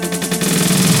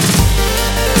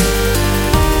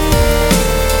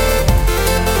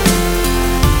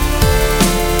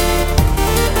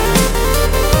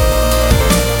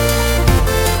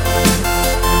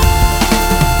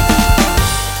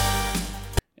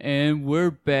And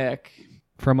we're back.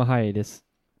 From a hiatus.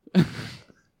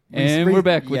 And we're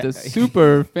back with the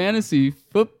Super Fantasy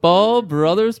Football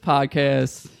Brothers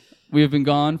podcast. We have been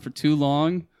gone for too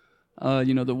long.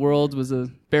 The world was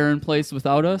a barren place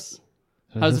without us.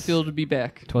 How does it feel to be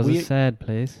back? It was a sad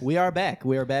place. We are back.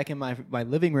 We are back in my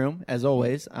living room, as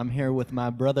always. I'm here with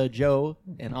my brother Joe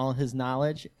and all his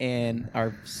knowledge, and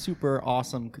our super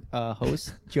awesome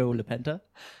host, Joe LaPenta.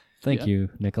 Thank you,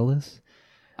 Nicholas.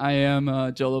 I am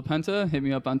Joe LaPenta. Hit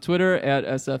me up on Twitter at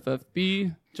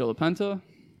SFFB, Joe LaPenta.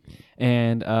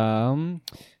 And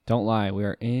don't lie, we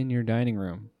are in your dining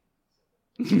room.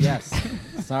 Yes.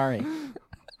 Sorry.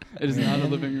 It is not a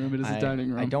living room. It is a dining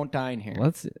room. I don't dine here.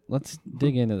 Let's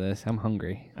dig into this. I'm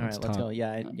hungry. All right, let's go.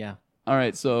 Yeah. All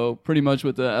right, so pretty much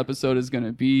what the episode is going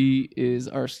to be is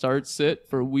our start sit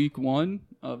for week 1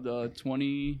 of the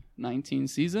 2019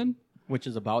 season. Which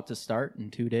is about to start in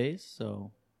 2 days,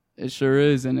 so... It sure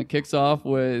is, and it kicks off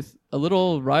with a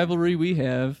little rivalry we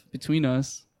have between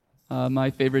us.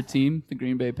 My favorite team, the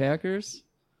Green Bay Packers,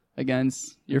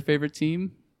 against your favorite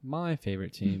team. My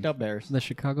favorite team. The Bears. The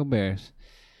Chicago Bears.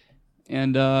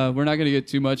 And we're not going to get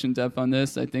too much in depth on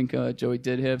this. I think Joey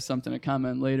did have something to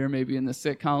comment later, maybe in the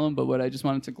sit column, but what I just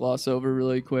wanted to gloss over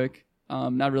really quick,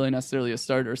 not really necessarily a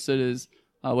start or sit, is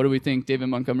what do we think David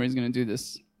Montgomery is going to do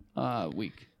this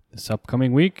week? This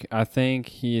upcoming week, I think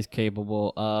he is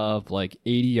capable of like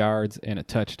 80 yards and a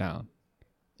touchdown.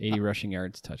 80 rushing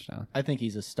yards, touchdown. I think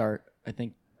he's a start. I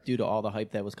think due to all the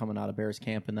hype that was coming out of Bears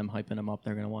camp and them hyping him up,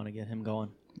 they're going to want to get him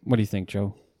going. What do you think,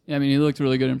 Joe? Yeah, I mean, he looked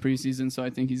really good in preseason, so I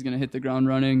think he's going to hit the ground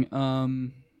running.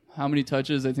 How many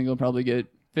touches? I think he'll probably get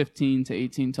 15 to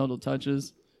 18 total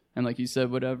touches. And like you said,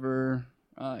 whatever,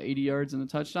 80 yards and a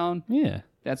touchdown. Yeah.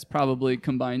 That's probably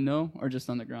combined, though, or just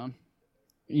on the ground.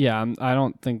 Yeah, I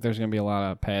don't think there's going to be a lot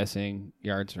of passing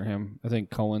yards for him. I think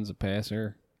Cohen's a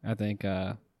passer. I think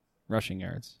rushing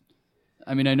yards.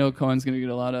 I mean, I know Cohen's going to get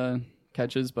a lot of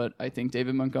catches, but I think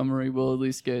David Montgomery will at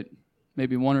least get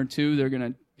maybe 1 or 2. They're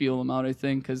going to feel him out, I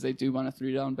think, because they do want a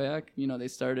 3-down back. You know, they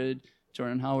started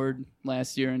Jordan Howard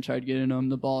last year and tried getting him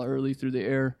the ball early through the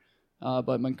air,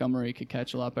 but Montgomery could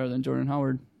catch a lot better than Jordan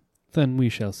Howard. Then we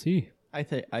shall see. I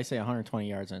say 120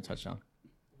 yards and a touchdown.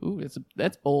 Ooh,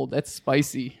 that's bold. That's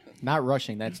spicy. Not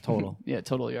rushing, that's total. Yeah,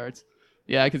 total yards.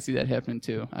 Yeah, I could see that happening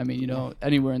too. I mean,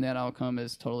 anywhere in that outcome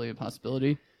is totally a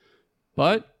possibility.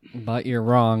 But you're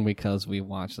wrong because we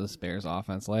watched the Bears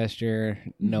offense last year.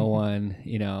 No one,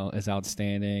 is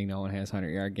outstanding. No one has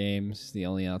 100-yard games. The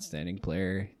only outstanding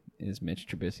player is Mitch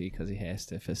Trubisky because he has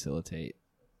to facilitate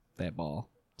that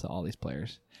ball to all these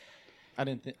players. I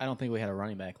don't think we had a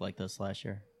running back like this last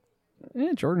year.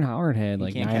 Yeah, Jordan Howard had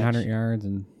like 900 yards.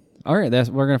 All right,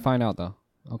 we're going to find out, though.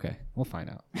 Okay, we'll find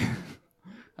out.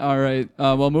 All right.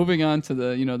 Well, moving on to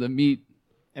the meat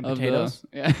and potatoes.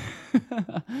 Yeah,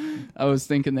 I was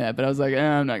thinking that, but I was like,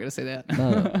 I'm not going to say that.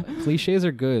 No, cliches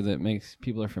are good. That makes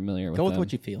people are familiar with them. Go with them.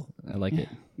 what you feel. I like it.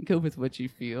 Go with what you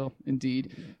feel.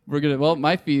 Indeed.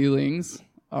 My feelings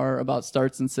are about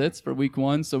starts and sits for week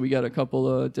 1. So we got a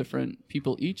couple of different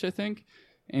people each, I think.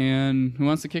 And who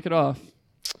wants to kick it off?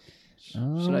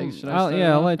 Should I start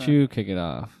I'll let you kick it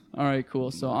off. All right,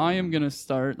 cool. So I am going to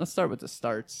start. Let's start with the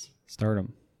starts. Start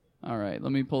them. All right,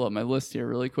 let me pull up my list here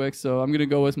really quick. So I'm going to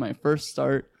go with my first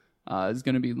start. Is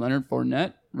going to be Leonard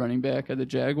Fournette, running back of the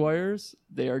Jaguars.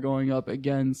 They are going up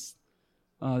against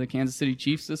the Kansas City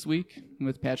Chiefs this week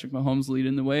with Patrick Mahomes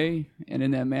leading the way. And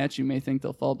in that match, you may think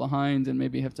they'll fall behind and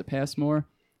maybe have to pass more.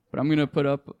 But I'm going to put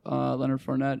up Leonard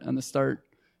Fournette on the start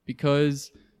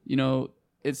because,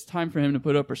 it's time for him to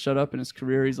put up or shut up in his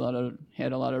career. He's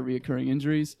had a lot of reoccurring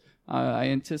injuries. I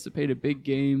anticipate a big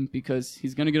game because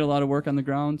he's going to get a lot of work on the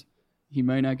ground. He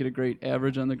might not get a great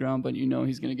average on the ground, but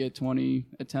he's going to get 20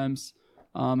 attempts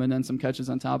and then some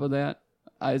catches on top of that.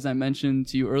 As I mentioned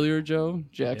to you earlier, Joe,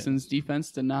 Jackson's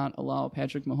defense did not allow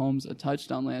Patrick Mahomes a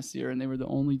touchdown last year, and they were the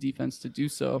only defense to do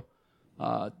so.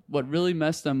 What really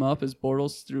messed them up is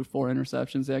Bortles threw 4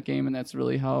 interceptions that game, and that's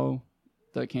really how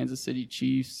the Kansas City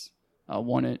Chiefs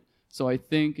won it. So I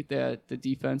think that the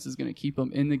defense is going to keep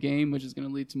them in the game, which is going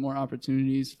to lead to more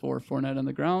opportunities for Fournette on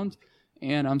the ground.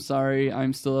 And I'm sorry,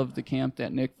 I'm still of the camp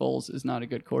that Nick Foles is not a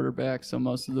good quarterback, so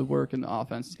most of the work in the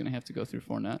offense is going to have to go through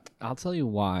Fournette. I'll tell you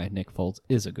why Nick Foles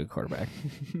is a good quarterback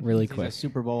really quick. He's a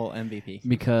Super Bowl MVP.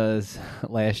 Because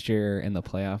last year in the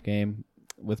playoff game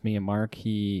with me and Mark,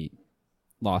 he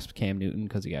lost Cam Newton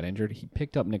because he got injured. He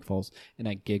picked up Nick Foles, and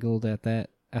I giggled at that.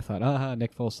 I thought,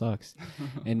 Nick Foles sucks.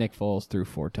 And Nick Foles threw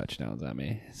 4 touchdowns at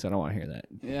me, so I don't want to hear that.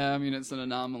 Yeah, I mean, it's an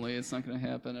anomaly. It's not going to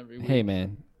happen every week. Hey,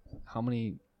 man, how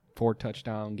many 4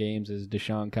 touchdown games has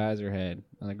Deshaun Kaiser had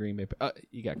on the Green Bay?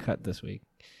 You got cut this week.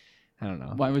 I don't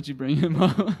know. Why would you bring him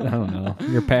up? I don't know.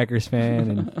 You're a Packers fan,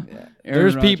 and Aaron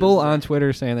there's people Rodgers. on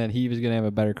Twitter saying that he was going to have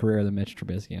a better career than Mitch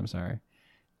Trubisky. I'm sorry.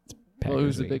 It's Well, he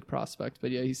was a league. big prospect,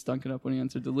 but yeah, he stunk it up when he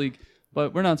entered the league.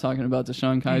 But we're not talking about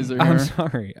Deshaun Kaiser I'm here.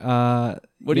 sorry.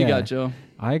 What do you got, Joe?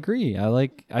 I agree.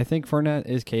 I think Fournette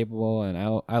is capable, and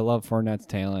I love Fournette's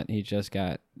talent. He just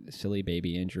got silly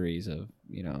baby injuries of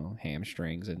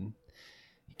hamstrings, and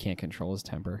he can't control his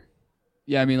temper.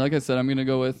 Yeah, I mean, like I said, I'm going to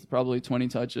go with probably 20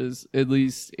 touches, at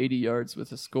least 80 yards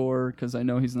with a score, because I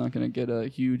know he's not going to get a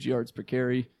huge yards per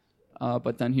carry.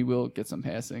 But then he will get some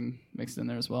passing mixed in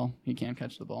there as well. He can't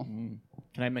catch the ball. Can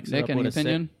I mix Nick, it up any with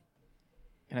opinion? a sit?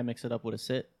 Can I mix it up with a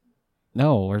sit?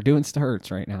 No, we're doing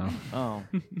starts right now. Oh, all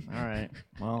right.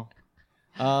 Well,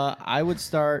 I would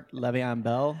start Le'Veon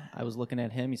Bell. I was looking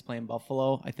at him. He's playing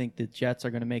Buffalo. I think the Jets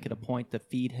are going to make it a point to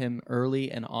feed him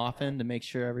early and often to make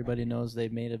sure everybody knows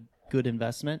they've made a good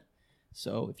investment.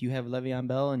 So if you have Le'Veon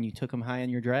Bell and you took him high in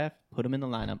your draft, put him in the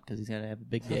lineup because he's going to have a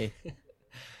big day.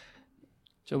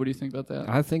 Joe, what do you think about that?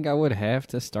 I think I would have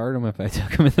to start him if I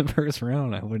took him in the first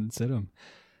round. I wouldn't sit him.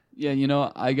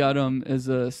 Yeah, I got him as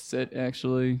a sit,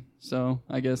 actually. So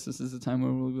I guess this is the time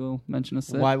where we will mention a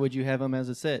sit. Why would you have him as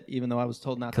a sit, even though I was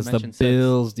told not to Because the mention sits?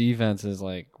 Bills' defense is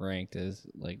ranked as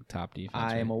top defense.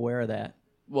 I am right? aware of that.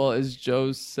 Well, as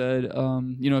Joe said,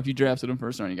 if you drafted him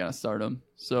first round, you got to start him.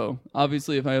 So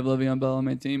obviously, if I have Le'Veon Bell on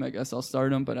my team, I guess I'll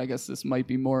start him. But I guess this might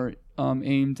be more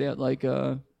aimed at like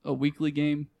a weekly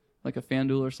game, like a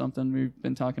FanDuel or something. We've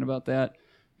been talking about that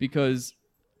because,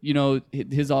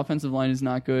 his offensive line is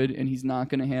not good, and he's not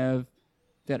going to have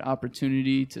that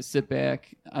opportunity to sit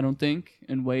back, I don't think,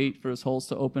 and wait for his holes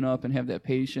to open up and have that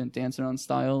patient dance around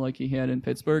style like he had in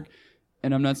Pittsburgh.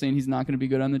 And I'm not saying he's not going to be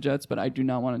good on the Jets, but I do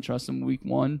not want to trust him week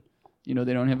one. They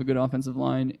don't have a good offensive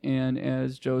line. And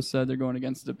as Joe said, they're going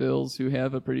against the Bills, who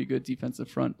have a pretty good defensive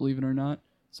front, believe it or not.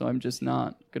 So I'm just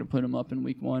not going to put him up in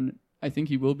week one. I think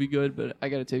he will be good, but I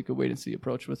got to take a wait-and-see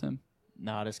approach with him.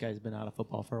 No, this guy's been out of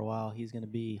football for a while. He's going to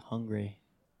be hungry.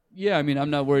 Yeah, I mean, I'm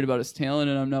not worried about his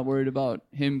talent, and I'm not worried about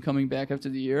him coming back after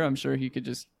the year. I'm sure he could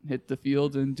just hit the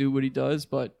field and do what he does,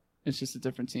 but it's just a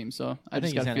different team. So I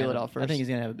just got to feel it out first. I think he's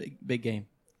going to have a big game.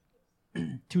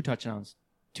 2 touchdowns.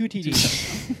 2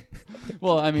 TDs.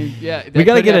 Well, I mean, yeah. We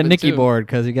got to could get a happen, Nicky too. board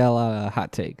because we got a lot of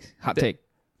hot takes.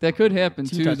 That could happen,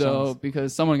 2 too, touchdowns. though,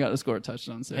 because someone got to score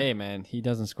touchdowns there. Hey, man, he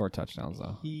doesn't score touchdowns,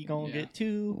 though. He going to Yeah. get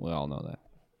 2. We all know that.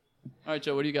 All right,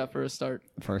 Joe, what do you got for a start?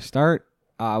 For a start,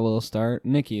 I will start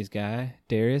Nicky's guy,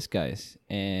 Darius Geis.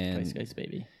 And Guys,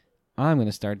 baby. I'm going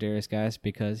to start Darius Geis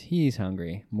because he's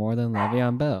hungry more than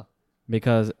Le'Veon Bell.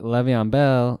 Because Le'Veon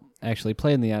Bell actually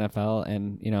played in the NFL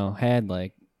and,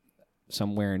 had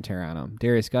some wear and tear on him.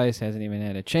 Darius Geis hasn't even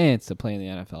had a chance to play in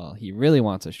the NFL. He really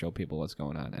wants to show people what's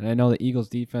going on. And I know the Eagles'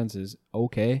 defense is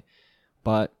okay,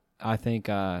 but I think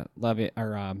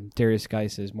Darius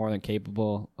Geis is more than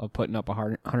capable of putting up a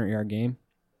 100-yard game.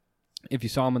 If you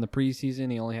saw him in the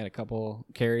preseason, he only had a couple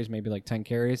carries, maybe 10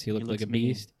 carries. He looked like looks a mean.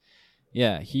 beast.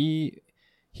 Yeah, he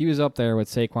was up there with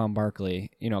Saquon Barkley,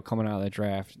 coming out of the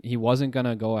draft. He wasn't going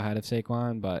to go ahead of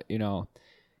Saquon, but,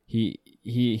 he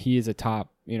is a top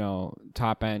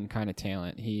end kind of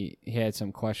talent. He had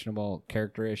some questionable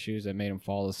character issues that made him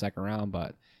fall to the second round,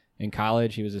 but in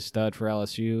college he was a stud for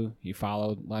LSU. He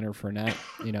followed Leonard Fournette.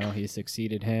 He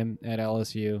succeeded him at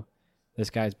LSU. This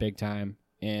guy's big time,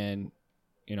 and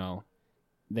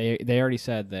they already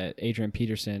said that Adrian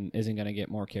Peterson isn't going to get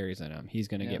more carries than him. He's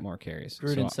going to get more carries.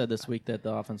 Gruden So, said this week that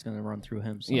the offense is going to run through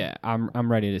him. So. yeah, I'm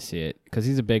ready to see it because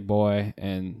he's a big boy,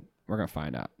 and we're gonna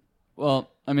find out.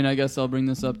 Well, I mean, I guess I'll bring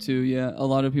this up too. Yeah, a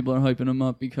lot of people are hyping him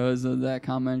up because of that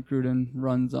comment. Gruden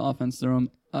runs the offense through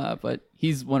him, but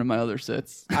he's one of my other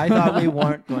sits. I thought we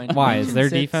weren't going to. Why is mention their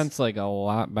sits. defense a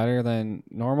lot better than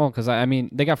normal? Because I mean,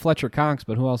 they got Fletcher Cox,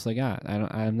 but who else they got?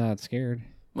 I'm not scared.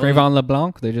 Well, Trayvon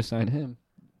LeBlanc, they just signed him.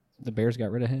 The Bears got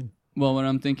rid of him. Well, what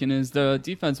I'm thinking is the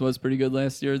defense was pretty good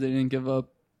last year. They didn't give up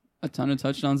a ton of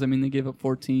touchdowns. I mean, they gave up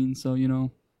 14, so,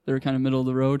 they were kind of middle of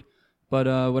the road.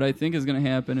 But what I think is going to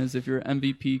happen is if you're an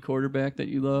MVP quarterback that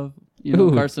you love,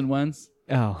 Ooh. Carson Wentz,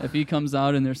 Oh, if he comes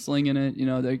out and they're slinging it,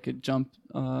 they could jump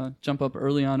up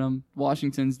early on him.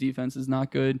 Washington's defense is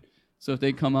not good. So if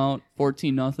they come out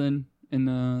 14-0 in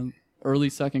the early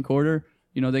second quarter,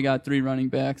 they got 3 running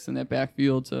backs in that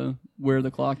backfield to wear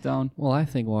the clock down. well, I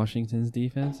think Washington's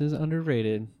defense is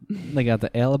underrated. They got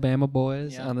the Alabama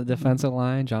boys Yeah. on the defensive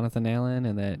line, Jonathan Allen,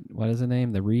 and that, what is the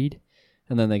name? The Reed.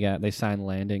 And then they signed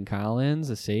Landon Collins,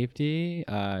 a safety.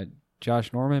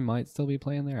 Josh Norman might still be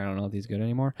playing there. I don't know if he's good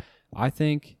anymore. I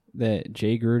think that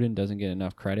Jay Gruden doesn't get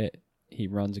enough credit. He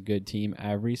runs a good team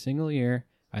every single year.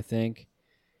 I think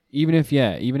even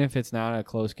if it's not a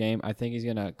close game, I think he's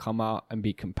gonna come out and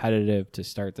be competitive to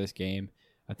start this game.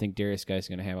 I think Darius Geis is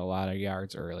gonna have a lot of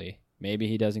yards early. Maybe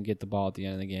he doesn't get the ball at the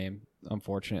end of the game,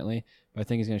 unfortunately, but I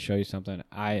think he's gonna show you something.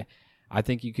 I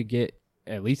think you could get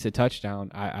at least a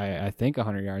touchdown. I think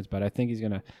 100 yards, but I think they're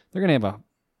gonna have a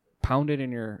pounded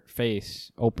in your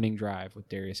face opening drive with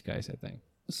Darius Geis, I think.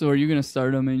 So are you going to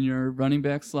start him in your running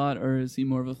back slot, or is he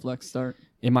more of a flex start?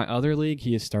 In my other league,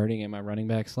 he is starting in my running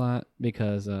back slot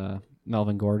because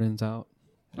Melvin Gordon's out.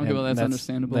 Okay, And well, that's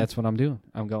understandable. That's what I'm doing.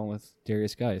 I'm going with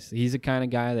Darius Geis. He's the kind of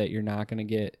guy that you're not going to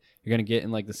get. You're going to get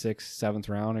in like the 6th, 7th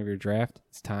round of your draft.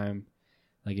 It's time.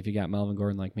 Like if you got Melvin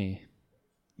Gordon like me,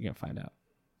 you're going to find out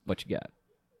what you got.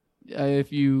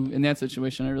 If you, in that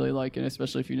situation, I really like it,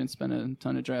 especially if you didn't spend a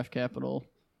ton of draft capital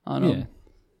on him. Yeah.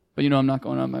 But, I'm not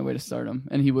going out of my way to start him,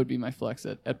 and he would be my flex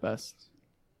at best.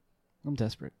 I'm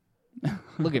desperate.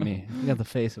 Look at me. I got the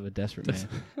face of a desperate man.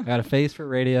 I got a face for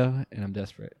radio, and I'm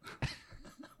desperate.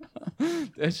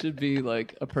 That should be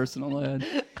like a personal ad.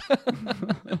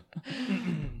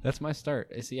 That's my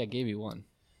start. I see I gave you one.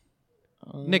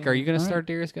 Nick, are you going to start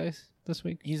Darius Geis this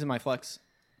week? He's in my flex.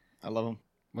 I love him.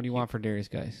 What do you want for Darius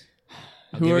Geis?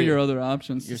 Who are your other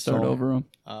options to start over him?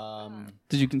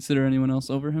 Did you consider anyone else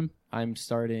over him? I'm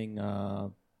starting.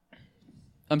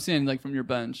 I'm saying like from your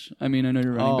bench. I mean, I know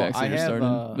you're running backs that I you're have,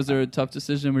 starting. Was there a tough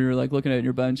decision where you were like looking at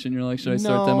your bench and you're like, should I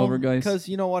start them over guys? Because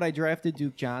you know what? I drafted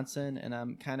Duke Johnson, and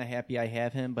I'm kind of happy I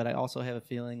have him, but I also have a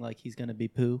feeling like he's going to be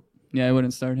poo. Yeah, I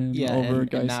wouldn't start him over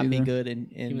guys and not either. be good in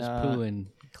He was poo in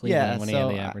Cleveland when he had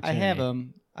the opportunity. I have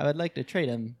him. I would like to trade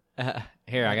him.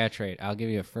 Here, I got a trade. I'll give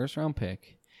you a 1st-round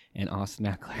pick and Austin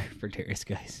Eckler for Darius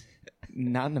Geis.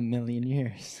 Not in a million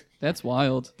years. That's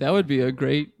wild. That would be a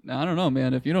great. I don't know,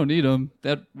 man. If you don't need him,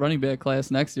 that running back class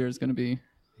next year is going to be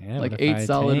like 8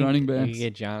 solid running backs. You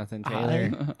get Jonathan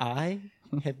Taylor. I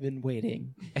have been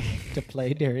waiting to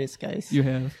play Darius Geis. You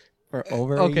have for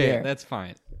over a year. Okay, that's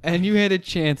fine. And you had a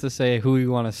chance to say who you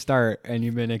want to start, and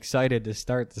you've been excited to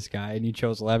start this guy, and you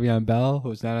chose Le'Veon Bell,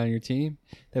 who's not on your team.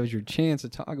 That was your chance to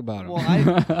talk about him.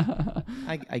 Well,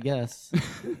 I guess.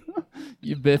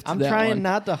 You biffed I'm that trying one.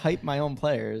 not to hype my own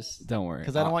players. Don't worry.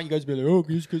 Because I don't want you guys to be like, oh,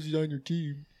 just because he's on your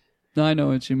team. No, I know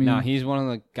what you mean. No, he's one of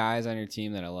the guys on your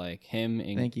team that I like. Him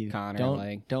and Thank you. Connor.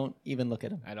 Don't even look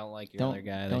at him. I don't like your other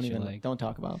guy that you like. Don't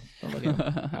talk about him. Don't look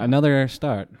at him. Another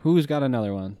start. Who's got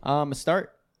another one? A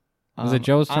start. Is it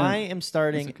Joe's turn? I am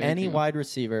starting okay, any too. wide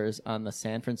receivers on the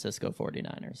San Francisco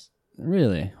 49ers.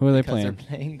 Really? Who are they Because playing? they're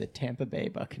playing the Tampa Bay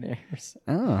Buccaneers.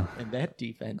 Oh. And that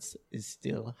defense is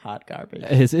still hot garbage.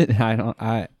 Is it?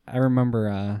 I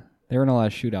remember they were in a lot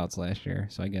of shootouts last year,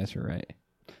 so I guess you're right.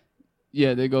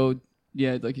 Yeah, they go.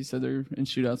 Yeah, like you said, they're in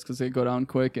shootouts because they go down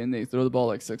quick and they throw the ball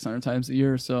like 600 times a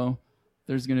year. So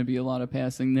there's going to be a lot of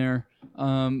passing there.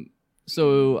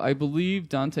 So I believe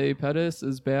Dante Pettis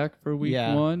is back for week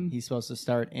 1. He's supposed to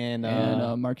start, and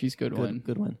Marquise Goodwin.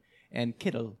 Goodwin. And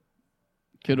Kittle.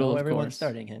 Kittle, of everyone's course.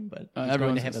 starting him, but he's going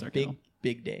everyone's to have gonna a start Kittle.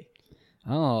 big day.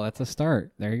 Oh, that's a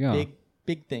start. There you go.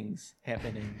 Big things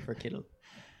happening for Kittle.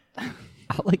 I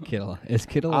like Kittle. Is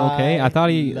Kittle okay? I thought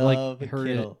he love hurt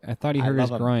Kittle. it. I thought he I hurt his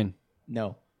love him. groin.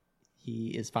 No, he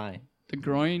is fine. The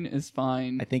groin is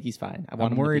fine. I think he's fine.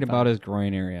 I'm worried about his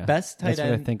groin area. Best tight That's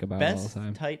end. what I think about all the best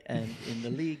time. tight end in the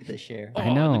league this year.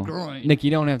 I know. the groin. Nick,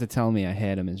 you don't have to tell me I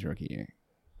had him his rookie year.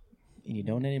 And you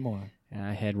don't anymore. And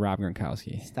I had Rob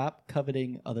Gronkowski. Stop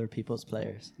coveting other people's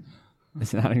players.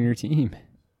 It's not on your team.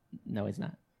 No, he's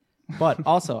not. But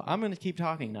also, I'm going to keep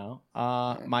talking now.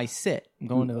 My sit. I'm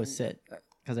going to a sit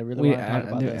because I really want to talk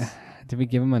about this. Did we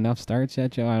give him enough starts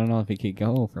yet, Joe? I don't know if he could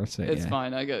go for a sit. It's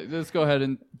fine. Let's go ahead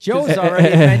and. Joe's already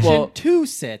mentioned Well- 2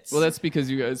 sits. Well, that's because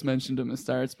you guys mentioned him as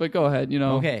starts. But go ahead.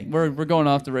 Okay. We're going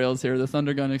off the rails here. The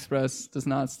Thunder Gun Express does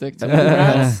not stick to Do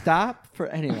not stop for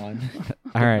anyone.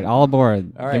 All right, all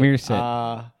aboard. All right. Give me your sit.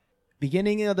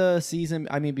 Beginning of the season,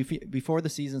 I mean, before the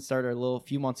season started, a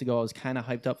few months ago, I was kind of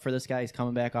hyped up for this guy. He's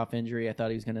coming back off injury. I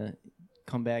thought he was going to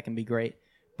come back and be great.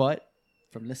 But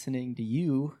from listening to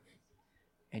you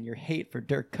and your hate for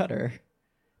Dirk Cutter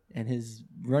and his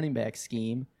running back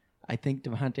scheme, I think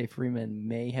Devontae Freeman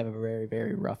may have a very,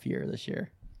 very rough year this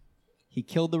year. He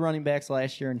killed the running backs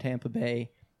last year in Tampa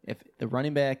Bay. If the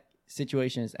running back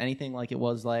situation is anything like it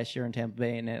was last year in Tampa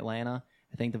Bay and Atlanta,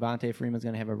 I think Devontae Freeman's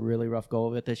going to have a really rough go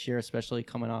of it this year, especially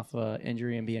coming off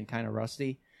injury and being kind of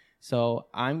rusty. So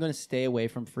I'm going to stay away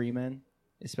from Freeman,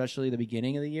 especially the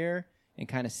beginning of the year, and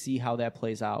kind of see how that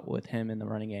plays out with him in the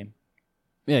running game.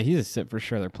 Yeah, he's a sit for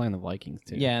sure. They're playing the Vikings,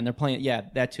 too. Yeah, and they're playing,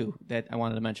 that too. That I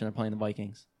wanted to mention, they're playing the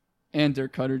Vikings. And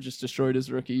Dirk Cutter just destroyed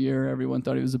his rookie year. Everyone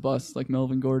thought he was a bust, like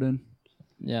Melvin Gordon.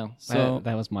 Yeah. So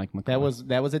that was Mike McCoy.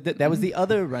 That was the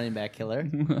other running back killer.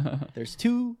 There's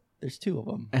two of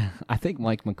them. I think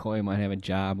Mike McCoy might have a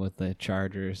job with the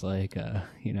Chargers, like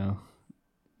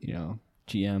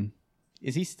GM.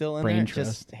 Is he still in Brain there?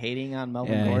 trust. Just hating on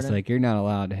Melvin Yeah, Gordon? he's like, you're not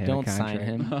allowed to have Don't a sign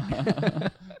contract. him.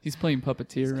 he's playing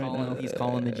puppeteer right now. He's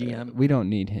calling the GM. We don't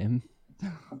need him.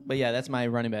 But yeah, that's my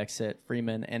running back sit,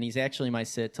 Freeman, and he's actually my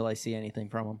sit till I see anything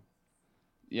from him.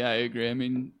 Yeah, I agree. I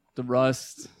mean, the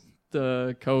rust,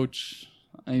 the coach,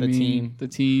 team. the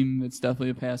team. It's definitely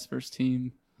a pass first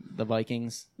team. The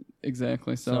Vikings.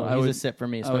 Exactly. So So I he's would a sit for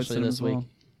me, I would especially sit him this as week. well.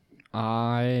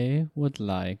 I would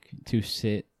like to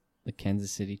sit the Kansas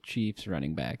City Chiefs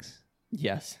running backs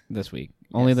Yes. this week.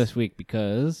 Only Yes. this week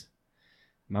because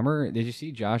remember, did you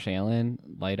see Josh Allen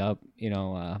light up,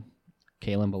 Kalen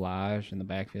Ballage in the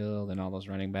backfield and all those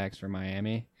running backs for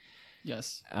Miami?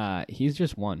 Yes. He's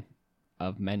just one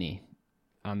of many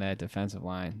on that defensive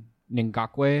line.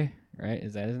 Ngakwe, right?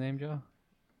 Is that his name, Joe?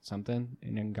 Something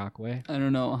Ngakwe. I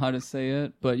don't know how to say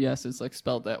it, but yes, it's like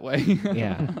spelled that way.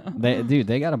 Yeah,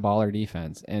 they got a baller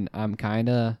defense, and I'm kind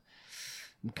of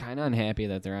unhappy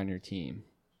that they're on your team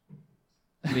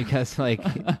because like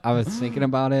I was thinking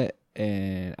about it,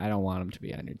 and I don't want them to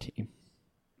be on your team.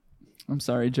 I'm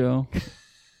sorry, Joe.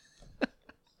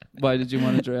 Why did you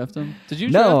want to draft him? Did you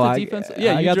No, draft I- the defense? I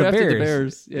Yeah, you got the drafted the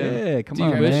Bears. Bears. Yeah. come Do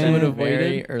you on, wish you man. would have Very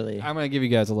waited? early. I'm gonna give you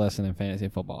guys a lesson in fantasy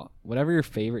football. Whatever your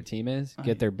favorite team is,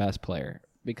 get their best player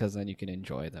because then you can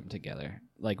enjoy them together.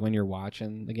 Like when you're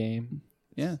watching the game,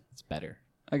 Yeah. it's better.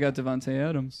 I got Devontae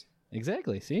Adams.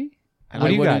 Exactly. See, I what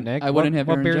do you got, wouldn't- Nick? I wouldn't have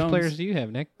what Aaron Bears Jones. players do you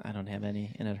have, Nick? I don't have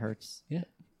any, and it hurts. Yeah.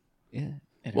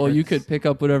 It Well, you hurts. could pick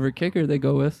up whatever kicker they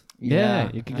go with. Yeah,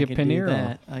 you could I get do Pinheiro.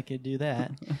 that. I could do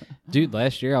that. Dude,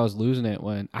 last year I was losing it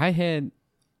when I had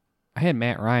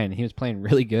Matt Ryan. He was playing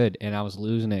really good, and I was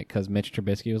losing it because Mitch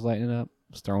Trubisky was lighting it up,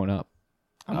 was throwing up.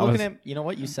 I'm I looking was- at you know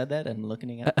what you said that and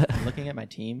looking at my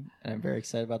team, and I'm very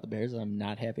excited about the Bears. And I'm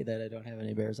not happy that I don't have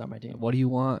any Bears on my team. What do you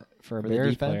want for a For the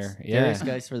Bears defense, player? Yeah. Darius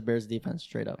Geis for the Bears defense,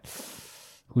 straight up.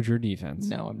 Who's your defense?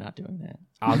 No, I'm not doing that.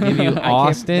 I'll give you I can't-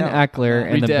 Austin no, Eckler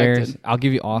no. and the Redacted. Bears. I'll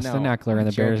give you Austin No, Eckler and I'm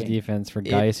the Bears joking. defense for It-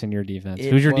 Geis and your defense.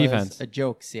 It Who's your was defense? A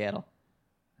joke, Seattle.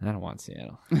 I don't want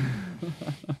Seattle.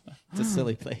 It's a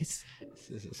silly place. This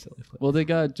is a silly play. Well, they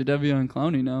got Jadeveon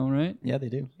Clowney now, right? Yeah, they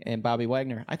do. And Bobby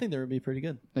Wagner. I think they would be pretty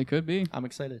good. They could be. I'm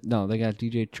excited. No, they got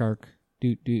DJ Chark.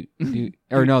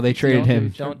 Or no, they traded him.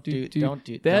 Don't do.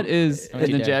 That is don't you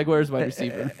the dare. Jaguars wide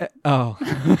receiver. Oh,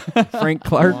 Frank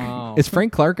Clark. Wow. Is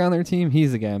Frank Clark on their team?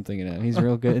 He's the guy I'm thinking of. He's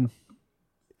real good.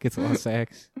 Gets a lot of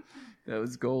sacks. That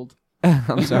was gold.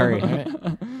 I'm sorry. All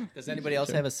right. Does anybody else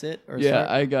have a sit or a Yeah, start?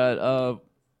 I got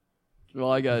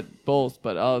I got both,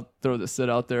 but I'll throw the sit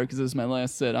out there because this is my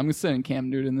last sit. I'm sitting Cam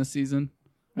Newton this season.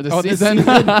 Or this Oh, this season.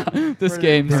 season. This For-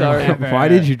 game, for- sorry. for- Why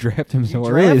did you draft him so You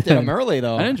early? drafted then? him early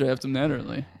though. I didn't draft him that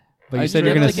early. But you I said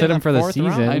you're drafted going to like sit in him the for the fourth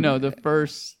round. season. I know the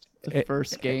It-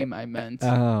 first game I meant.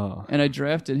 Oh. And I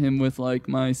drafted him with like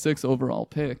my 6th overall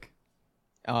pick.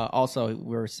 Also,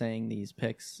 we're saying these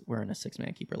picks. We're in a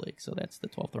 6-man keeper league, so that's the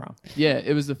 12th round. Yeah,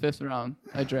 it was the 5th round.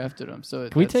 I drafted him. So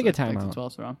Can we that's take a like timeout? the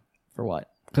 12th round. For what?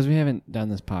 Because we haven't done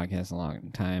this podcast in a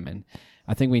long time, and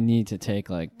I think we need to take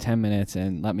like 10 minutes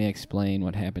and let me explain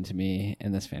what happened to me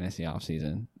in this fantasy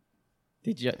offseason.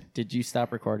 Did you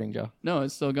stop recording, Joe? No,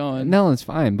 it's still going. No, it's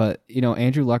fine, but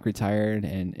Andrew Luck retired,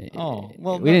 and Oh,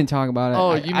 well, we no. didn't talk about it. Oh,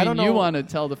 I- you I mean don't you know- want to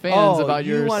tell the fans about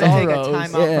you your want to take a sorrows? timeout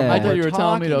from Yeah. what I thought we're you were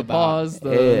telling me to talking about. pause the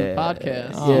Yeah.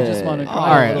 podcast. Oh. You just want to Oh, cry All a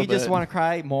right. little You just bit. want to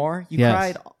cry more? You Yes.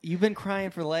 cried. You've been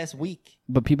crying for the last week.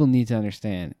 but people need to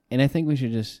understand, and I think we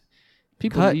should just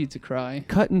People cut- need to cry.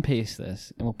 cut and paste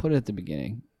this, and we'll put it at the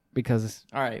beginning because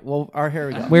All right. Well, here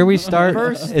we go. where we start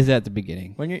First- is at the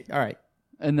beginning, When you're all right.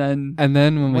 And then and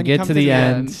then when we When you get come to the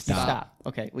end, end, stop.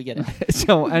 Okay, we get it.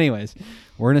 So, anyways,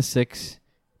 we're in a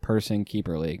 6-person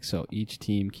keeper league. So each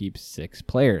team keeps 6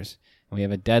 players. And we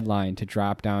have a deadline to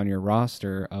drop down your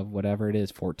roster of whatever it is,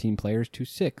 14 players to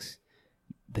 6.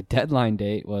 The deadline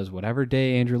date was whatever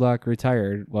day Andrew Luck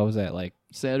retired. What was that, like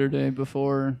Saturday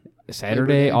before.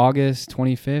 Saturday, Day. August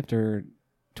 25th or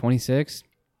 26th?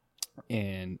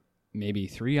 And maybe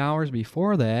 3 hours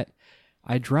before that,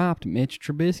 I dropped Mitch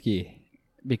Trubisky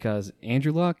because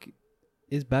Andrew Luck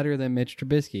is better than Mitch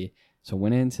Trubisky. So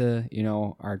went into,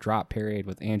 our drop period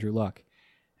with Andrew Luck.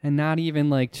 And not even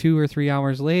like 2 or 3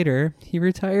 hours later, he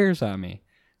retires on me.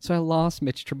 So I lost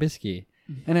Mitch Trubisky.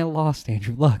 And I lost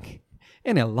Andrew Luck.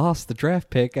 And I lost the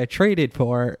draft pick I traded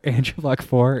for Andrew Luck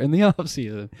for in the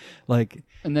offseason. Like,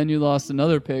 And then you lost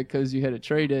another pick because you had to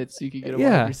trade it so you could get a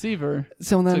Yeah. wide receiver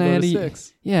so to then go I had to to,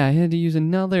 6. yeah, I had to use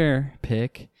another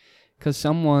pick because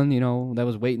someone, that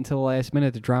was waiting until the last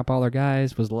minute to drop all their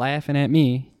guys was laughing at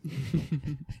me.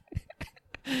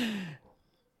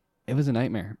 It was a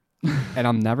nightmare. And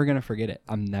I'm never going to forget it.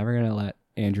 I'm never going to let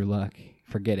Andrew Luck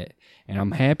forget it. And I'm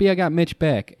happy I got Mitch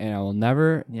back. And I will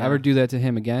never, ever do that to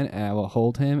him again. And I will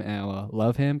hold him and I will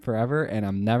love him forever. And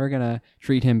I'm never going to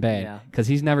treat him bad because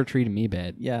he's never treated me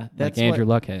bad. Yeah. Like Andrew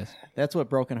Luck has. That's what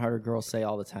broken-hearted girls say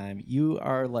all the time. You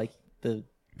are like the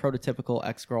prototypical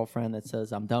ex-girlfriend that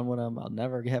says, I'm done with him. I'll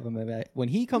never have him back. When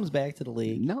he comes back to the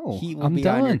league, he will be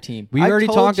on your team. We already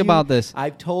talked about this.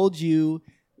 I've told you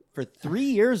for 3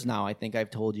 years now, I think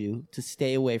I've told you to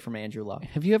stay away from Andrew Luck.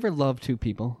 Have you ever loved two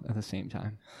people at the same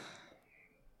time?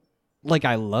 Like,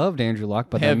 I loved Andrew Luck,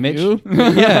 but Have then Mitch... you?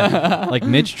 Yeah. Like,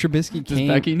 Mitch Trubisky Does came...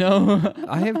 Becky know?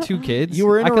 I have 2 kids. You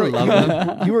were in I could love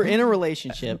them. You were in a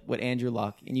relationship with Andrew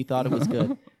Luck, and you thought it was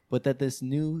good. But that this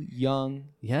new, young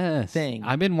thing.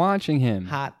 I've been watching him.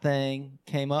 Hot thing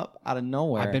came up out of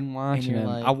nowhere. I've been watching him.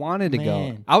 Like, I wanted to go.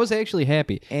 man. I was actually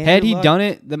happy. Andrew Had he Luck, done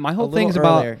it, my whole thing's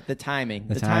earlier, about the timing.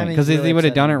 the timing. Because Because if he would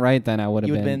have done it right, then I would have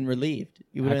you would have been... been relieved.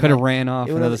 You I would've could have been ran off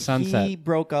it into would've- the sunset. He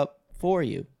broke up for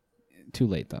you. Too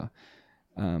late, though.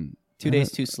 2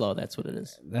 days too slow. That's what it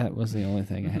is. That was the only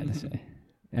thing I had to say.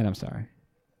 And I'm sorry.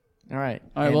 All right.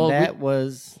 All right, And well, that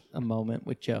was a moment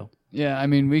with Joe. Yeah, I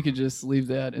mean, we could just leave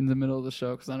that in the middle of the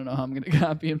show because I don't know how I'm going to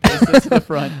copy and paste it to the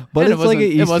front. But And it's like an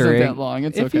it wasn't Easter egg. that long.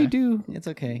 It's If okay. you do It's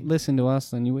okay. listen to us,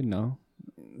 then you would know.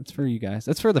 It's for you guys.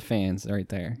 It's for the fans right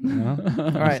there. You know?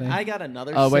 All right. I got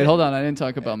another. Oh, wait, sit. hold on. I didn't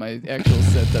talk about my actual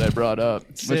sit that I brought up,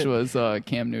 which Sit. was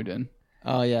Cam Newton.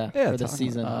 Oh yeah. Yeah, for the talk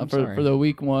season. about- I'm For sorry. the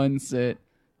week 1 sit.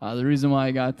 The reason why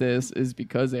I got this is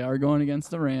because they are going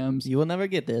against the Rams. You will never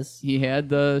get this. He had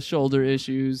the shoulder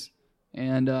issues,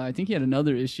 and I think he had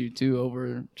another issue too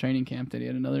over training camp that he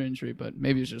had another injury, but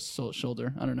maybe it's just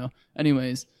shoulder. I don't know.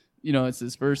 Anyways, it's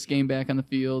his first game back on the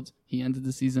field. He ended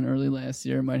the season early last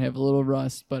year, might have a little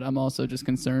rust, but I'm also just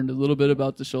concerned a little bit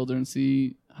about the shoulder and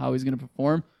see how he's going to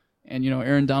perform. And,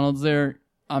 Aaron Donald's there.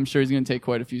 I'm sure he's going to take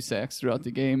quite a few sacks throughout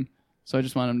the game. So I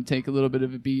just want him to take a little bit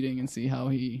of a beating and see how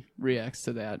he reacts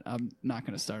to that. I'm not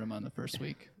going to start him on the first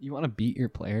week. You want to beat your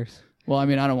players? Well, I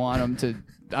mean, I don't want him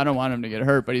to get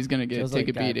hurt, but he's going to Feels take like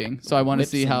a got beating. So I want to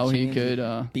whips see and how he chains could.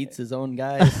 and beats his own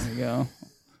guys. There you go.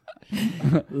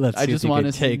 Let's I just want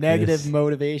to see Negative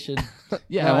motivation.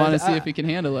 Yeah, No, I want I- to see if he can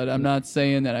handle it. I'm not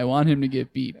saying that I want him to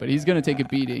get beat, but he's going to take a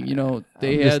beating. They I'm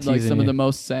just had like teasing some of you. the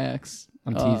most sacks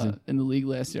I'm teasing. in the league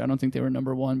last year. I don't think they were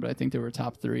number 1, but I think they were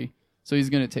top 3. So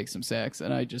he's going to take some sacks,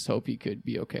 and I just hope he could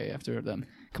be okay after them.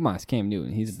 Come on, it's Cam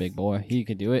Newton. He's a big boy. He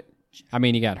could do it. I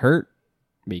mean, he got hurt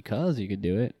because he could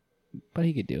do it, but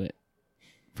he could do it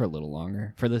for a little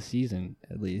longer, for the season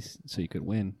at least, so you could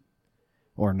win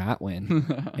or not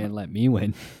win and let me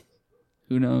win.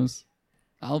 Who knows?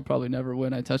 I'll probably never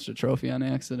win. I touched a trophy on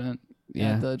accident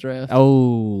at the draft.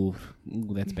 Oh,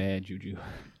 ooh, that's bad, Juju.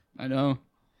 I know.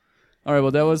 All right,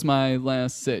 well, that was my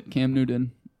last sit. Cam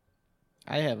Newton.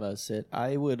 I have a sit.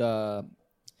 I would.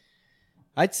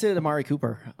 I'd sit Amari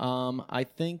Cooper. I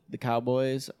think the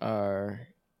Cowboys are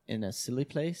in a silly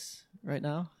place right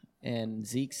now, and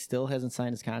Zeke still hasn't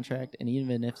signed his contract. And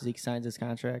even if Zeke signs his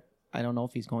contract, I don't know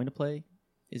if he's going to play.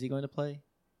 Is he going to play?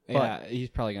 Yeah, he's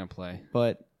probably going to play.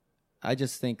 But I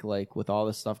just think, like, with all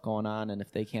this stuff going on, and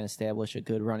if they can't establish a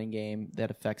good running game,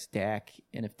 that affects Dak.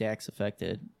 And if Dak's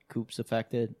affected, Coop's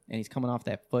affected. And he's coming off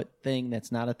that foot thing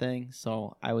that's not a thing.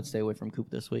 So I would stay away from Coop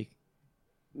this week.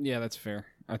 Yeah, that's fair.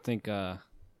 I think it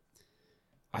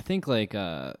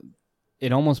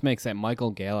almost makes that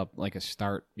Michael Gallup like a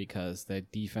start because the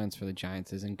defense for the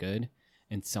Giants isn't good,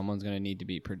 and someone's going to need to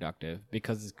be productive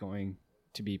because it's going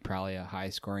to be probably a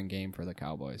high-scoring game for the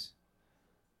Cowboys.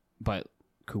 But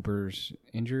Cooper's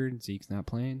injured. Zeke's not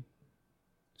playing.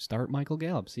 Start Michael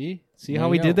Gallup. See There how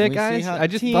you we go. did that, We see guys? how- I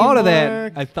just thought of that.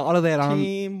 Teamwork. I thought of that on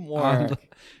Teamwork.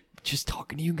 just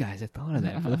talking to you guys. I thought of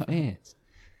that for the fans.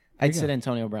 I'd sit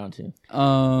Antonio Brown, too.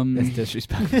 That's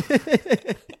disrespectful.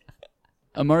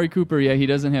 Amari Cooper, yeah, he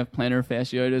doesn't have plantar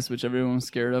fasciitis, which everyone's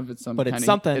scared of. It's But it's kinda,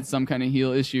 something. It's some kind of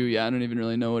heel issue. Yeah, I don't even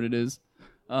really know what it is.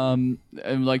 And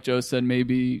like Joe said,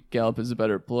 maybe Gallup is a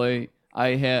better play.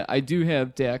 I do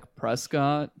have Dak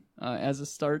Prescott as a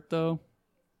start though,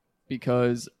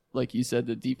 because like you said,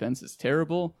 the defense is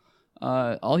terrible.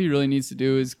 All he really needs to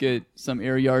do is get some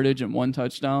air yardage and 1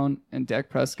 touchdown. And Dak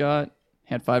Prescott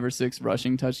had 5 or 6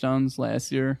 rushing touchdowns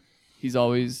last year. He's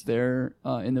always there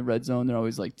in the red zone. They're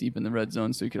always like deep in the red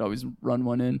zone, so he could always run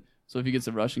one in. So if he gets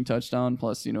a rushing touchdown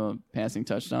plus, a passing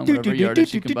touchdown, whatever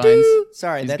yardage he combines.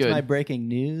 Sorry, He's that's good. my breaking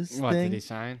news What, thing. did he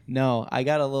sign? No, I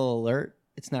got a little alert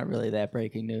It's not really that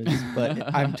breaking news,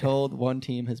 but I'm told one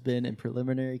team has been in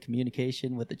preliminary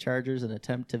communication with the Chargers in an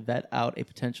attempt to vet out a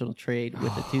potential trade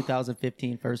with the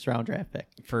 2015 first-round draft pick,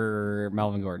 For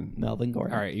Melvin Gordon. Melvin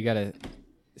Gordon. All right, you got to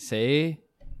say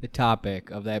the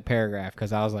topic of that paragraph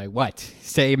because I was like, what?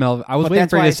 Say Melvin. I was waiting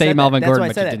for you to say Melvin Gordon,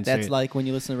 but you didn't say That's it. like when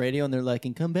you listen to the radio and they're like,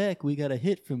 and come back, we got a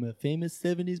hit from a famous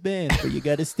 70s band, but you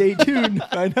got to stay tuned to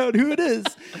find out who it is.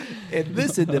 And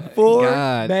listen to 4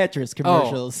 God. mattress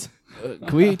commercials.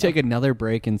 Can we take another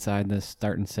break inside this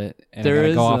start and sit? And There I gotta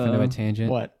is, go off into a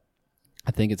tangent. What?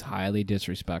 I think it's highly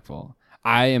disrespectul.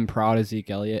 I am proud of Zeke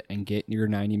Elliott and get your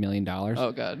 $90 million.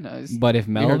 Oh God, nice. But if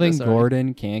heard Melvin this already.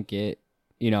 Gordon can't get,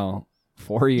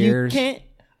 4 years. You can't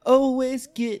always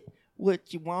get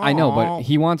what you want. I know, but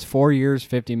he wants 4 years,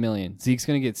 $50 million. Zeke's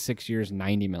gonna get 6 years,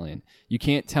 $90 million. You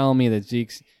can't tell me that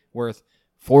Zeke's worth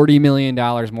 $40 million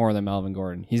more than Melvin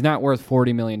Gordon. He's not worth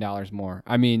 $40 million more.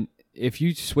 I mean, if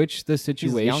you switch the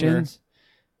situations,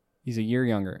 he's a year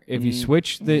younger. If you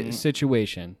switch the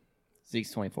situation,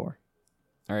 Zeke's 24.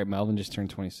 all right, Melvin just turned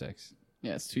 26.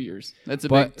 Yeah, it's 2 years. That's a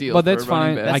But big deal. but that's for a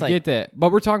running fine. back. I That's get that.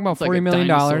 But we're talking about like $40 a million.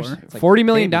 dinosaur. It's like $40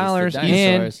 million, babies, the and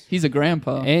dinosaurs. He's a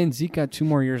grandpa. and Zeke got 2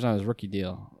 more years on his rookie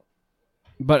deal.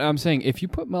 But I'm saying if you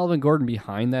put Melvin Gordon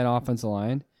behind that offensive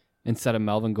line instead of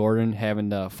Melvin Gordon having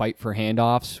to fight for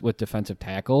handoffs with defensive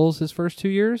tackles his first 2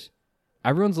 years,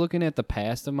 everyone's looking at the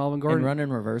past of Melvin Gordon And running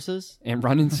reverses. and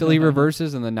running silly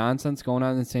reverses and the nonsense going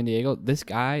on in San Diego. This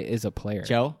guy is a player.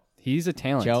 Joe, He's a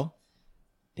talent.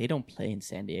 they don't play in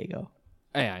San Diego.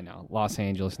 Yeah, I know. Los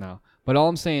Angeles now. But all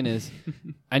I'm saying is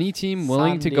any team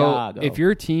willing to go, Santiago. if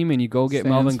you're a team and you go get Stands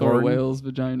Melvin for Gordon, Whale's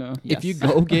vagina. if you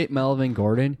go get Melvin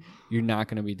Gordon, you're not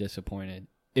going to be disappointed.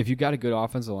 If you got a good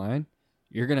offensive line,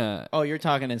 you're going to. Oh, you're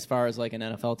talking as far as like an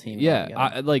NFL team.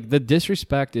 Yeah, like the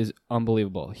disrespect is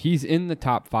unbelievable. He's in the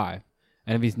top 5.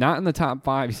 And if he's not in the top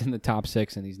 5, he's in the top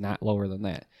 6, and he's not lower than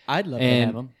that. I'd love to And-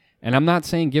 have him. And I'm not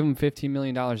saying give him $15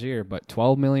 million a year, but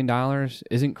 $12 million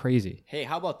isn't crazy. Hey,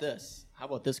 how about this? How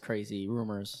about this crazy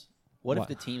rumors? What What?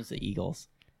 if the team's the Eagles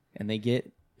and they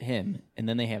get him and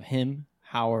then they have him,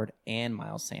 Howard, and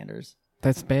Miles Sanders?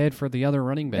 That's bad for the other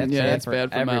running backs. Yeah, it's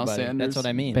bad for Miles everybody. Sanders. That's what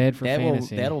I mean. Bad for that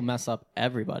fantasy. That'll mess up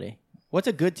everybody. What's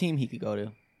a good team he could go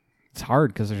to? It's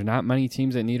hard because there's not many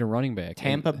teams that need a running back.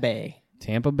 Tampa Bay.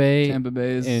 Tampa Bay Tampa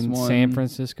Bay is and one. San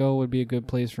Francisco would be a good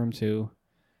place for him too.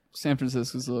 San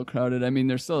Francisco's a little crowded. I mean,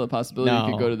 there's still a possibility No.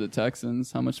 you could go to the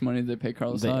Texans. How much money did they pay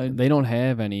Carlos Hyde? They don't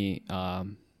have any.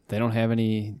 They don't have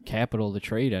any capital to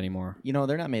trade anymore. You know,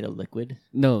 they're not made of liquid.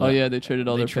 No. Oh yeah, they traded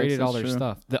all they their traded picks, all that's their true.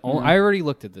 stuff. Yeah. I already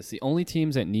looked at this. The only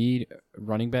teams that need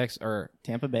running backs are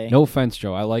Tampa Bay. no offense,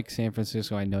 Joe. I like San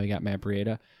Francisco. I know you got Matt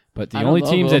Breida, but the I don't only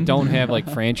love teams them. that don't have like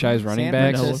franchise running San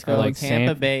backs Francisco, are like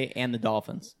Tampa Bay, and the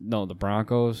Dolphins. No, the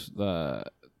Broncos, the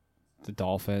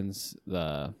Dolphins,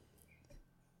 the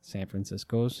San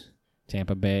Francisco's,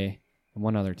 Tampa Bay, and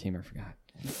one other team I forgot.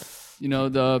 You know,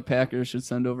 the Packers should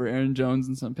send over Aaron Jones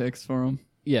and some picks for him.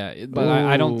 Yeah, but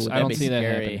I don't that'd be see that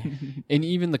scary. happening. And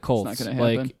even the Colts, gonna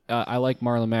happen. like I like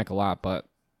Marlon Mack a lot, but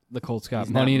the Colts got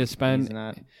He's money not- to spend. he's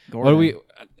not What do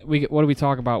Gordon. what do we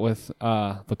talk about with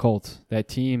the Colts? That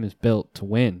team is built to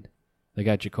win. They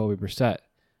got Jacoby Brissett.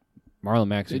 Marlon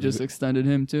Mack's They just extended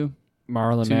him too.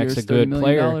 Marlon 2 Mack's years, a good $30 million.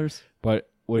 player, but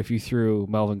what if you threw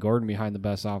Melvin Gordon behind the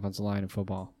best offensive line in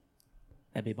football?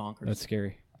 That'd be bonkers. That's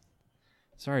scary.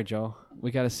 Sorry, Joe. We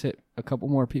got to sit a couple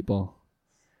more people.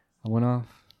 I went off,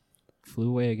 flew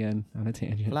away again on a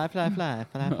tangent. fly, fly, fly,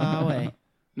 fly far away.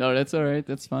 No, that's all right.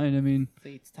 That's fine. I mean,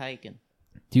 Seats taken.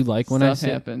 Do you like when I stuff sit?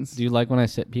 happens. Do you like when I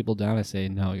sit people down? I say,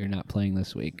 no, you're not playing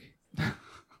this week.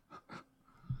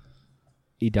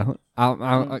 You don't. I'm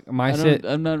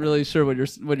not really sure what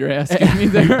you're asking me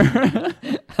there.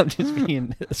 I'm just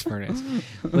being this furnace.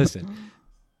 Listen,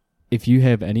 if you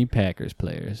have any Packers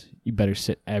players, you better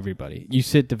sit everybody. You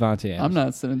sit Devontae Adams. I'm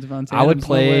not sitting Devontae. I would Adams, no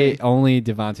play way. only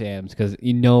Devontae Adams because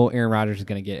you know Aaron Rodgers is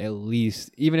going to get at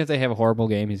least, even if they have a horrible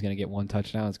game, he's going to get one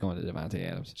touchdown. It's going to Devontae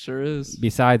Adams. Sure is.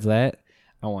 Besides that,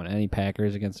 I don't want any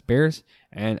Packers against the Bears.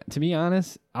 And to be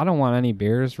honest, I don't want any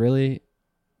Bears really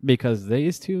because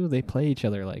these two, they play each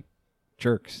other like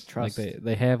jerks. Trust. Like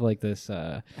they have like this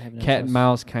I have no cat and trust.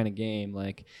 mouse kind of game.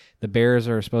 Like the Bears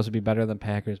are supposed to be better than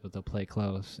Packers, but they'll play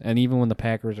close. And even when the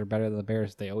Packers are better than the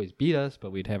Bears, they always beat us,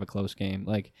 but we'd have a close game.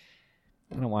 Like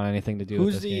I don't want anything to do with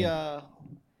Who's this the game.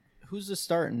 who's the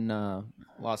start in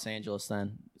Los Angeles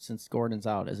then? Since Gordon's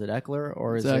out, is it Eckler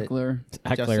or is Eckler. It's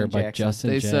Eckler, Justin but Jackson. Justin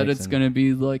They said it's Jackson. going to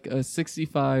be like a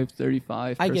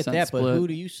 65-35%. I get that, split. but who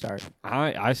do you start?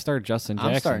 I start Justin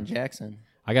Jackson. I'm starting Jackson.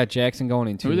 I got Jackson going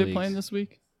in 2 Who are they leagues. playing this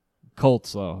week?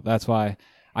 Colts, though. That's why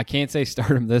I can't say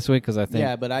start him this week because I think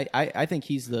Yeah, but I think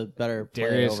he's the better player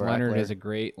Darius over Leonard Eckler. is a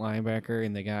great linebacker,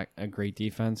 and they got a great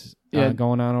defense Yeah.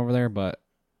 going on over there. But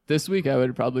This week, I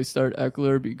would probably start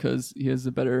Eckler because he has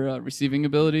the better receiving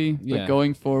ability. Yeah. But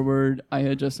going forward, I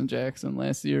had Justin Jackson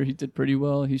last year. He did pretty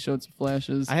well. He showed some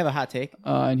flashes, I have a hot take.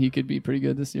 and he could be pretty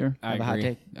good this year. I have a hot agree.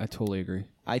 take. I totally agree.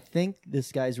 I think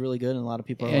this guy's really good, and a lot of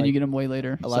people are And like, you get him way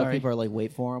later. a lot of Sorry. people are like,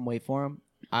 wait for him.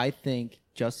 I think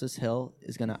Justice Hill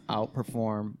is going to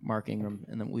outperform Mark Ingram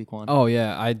in the week 1. Oh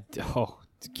yeah,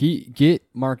 get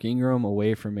Mark Ingram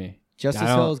away from me. Justice I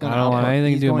don't- Hill is going I don't want anything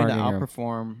to he's do with going to Mark Ingram.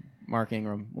 outperform Mark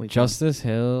Ingram week 1. Justice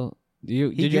Hill. Did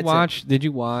you gets it. watch? Did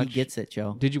you watch? He gets it,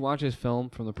 Joe. Did you watch his film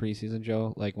from the preseason,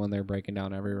 Joe? Like when they're breaking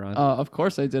down every run. Of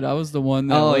course I did. I was the one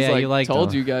that Oh, was yeah, like you liked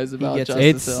told him. you guys about gets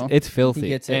it. Justice Hill. It's filthy. He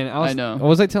gets it. And I know. What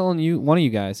was I telling you? One of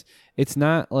you guys. It's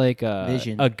not like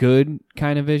Vision. a good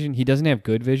kind of vision. He doesn't have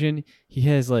good vision. He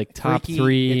has like top Freaky-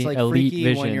 3 It's like elite freaky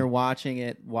vision. when you're watching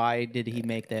it. Why did he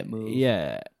make that move?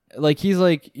 Yeah. Like he's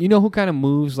like, you know who kind of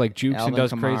moves like jukes Alvin and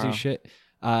does Kamara. crazy shit?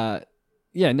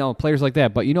 Yeah, no, players like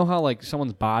that. But you know how like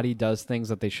someone's body does things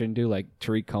that they shouldn't do, like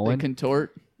Tariq They Cohen?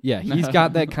 contort. Yeah, he's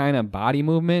got that kind of body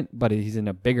movement, but he's in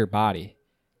a bigger body.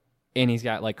 And he's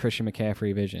got like Christian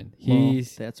McCaffrey vision. Well,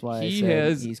 that's why he I said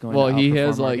has- he's going well, to he outperform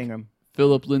has, Mark like, Ingram.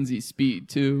 Philip Lindsay speed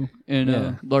too in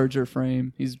Yeah. a larger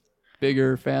frame. He's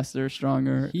bigger, faster,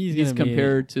 stronger. He's He's gonna be-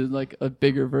 compared to like a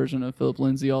bigger version of Philip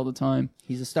Lindsay all the time.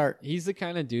 He's a start. He's the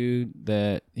kind of dude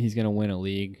that he's going to win a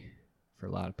league for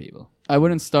a lot of people. I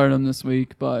wouldn't start him this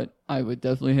week, but I would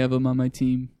definitely have him on my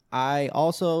team. I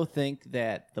also think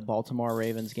that the Baltimore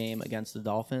Ravens game against the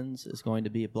Dolphins is going to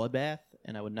be a bloodbath,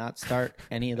 and I would not start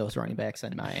any of those running backs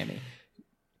in Miami.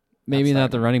 Maybe not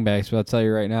starting. the running backs, but I'll tell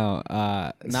you right now,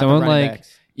 Not someone the running like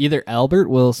backs. either Albert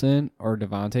Wilson or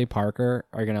Devontae Parker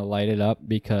are going to light it up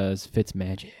because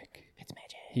Fitzmagic.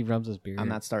 He rubs his beard. I'm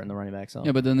not starting the running back. So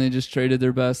Yeah, but then they just traded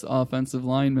their best offensive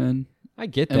lineman, I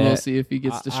get that. and we'll see if he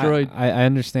gets destroyed. I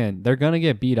understand. They're going to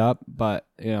get beat up, but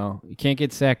you can't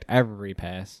get sacked every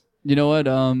pass. You know what?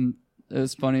 It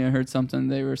was funny. I heard something.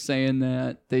 They were saying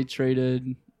that they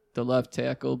traded the left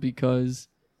tackle because,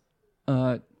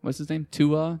 what's his name?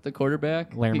 Tua, the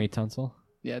quarterback. Laramie Tunsil.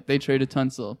 Yeah, they traded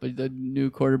Tunsil, but the new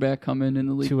quarterback coming in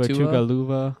the league, Tua Tua,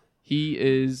 Tugaluva. he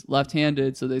is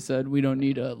left-handed, so they said we don't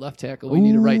need a left tackle, we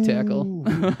need a right tackle.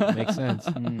 Makes sense.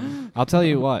 I'll tell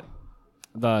you what.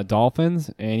 The Dolphins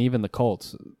and even the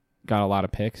Colts got a lot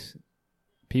of picks.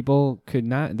 People could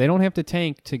not. They don't have to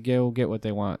tank to go get what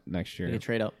they want next year. you can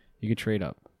trade up. You could trade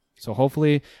up. So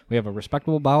hopefully we have a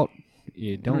respectable bout.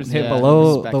 You don't hit Yeah,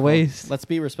 below the Respectful. waist. Let's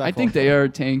be I respectful. think they are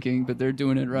tanking, but they're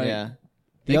doing it right. Yeah.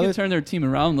 They The can other- turn their team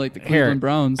around like the Here. Cleveland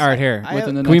Browns. All right, here. I-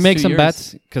 within the Can we next make 2 some years.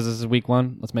 bets? Because this is week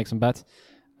 1. Let's make some bets.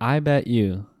 I bet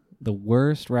you the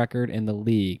worst record in the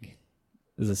league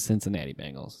is the Cincinnati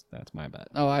Bengals. That's my bet.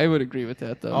 Oh, I would agree with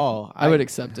that though. Oh, I would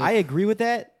accept it. I agree with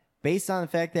that based on the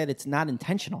fact that it's not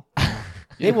intentional.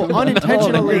 They will No, they're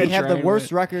unintentionally gonna have try the and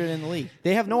worst win. record in the league.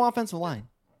 They have no offensive line.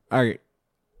 All right.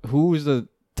 Who's the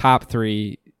top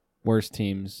 3 worst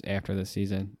teams after this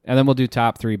season? And then we'll do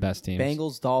top 3 best teams.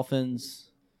 Bengals, Dolphins.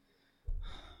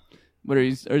 What are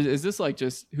you? Or is this like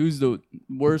just who's the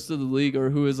worst of the league, or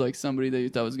who is like somebody that you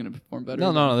thought was going to perform better?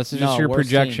 No. This is No, just your worst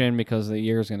projection because the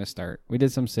year is going to start. We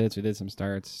did some sits. We did some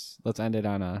starts. Let's end it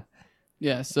on a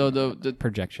Yeah. So the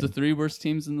projection. 3 worst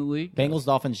teams in the league. Bengals,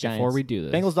 Dolphins, Giants. Before we do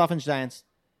this. Bengals, Dolphins, Giants.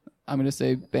 I'm going to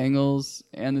say Bengals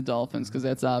and the Dolphins because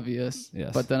that's obvious.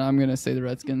 Yes. But then I'm going to say the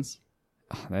Redskins.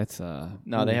 That's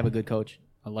No, they have a good coach.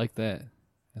 I like that.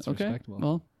 That's Okay. respectable.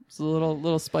 Well, it's a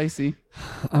little spicy.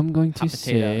 I'm going to Hot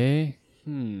potato. say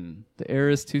The air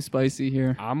is too spicy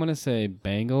here. I'm going to say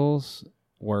Bengals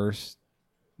worst.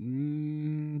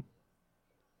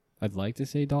 I'd like to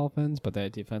say Dolphins, but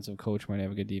that defensive coach might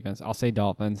have a good defense. I'll say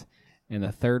Dolphins. And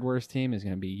the third worst team is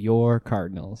going to be your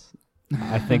Cardinals.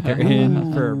 I think they're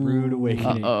in for a rude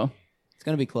awakening. Uh-oh. It's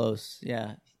going to be close.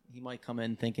 Yeah. He might come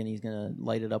in thinking he's going to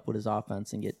light it up with his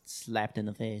offense and get slapped in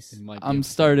the face. It might be I'm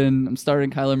starting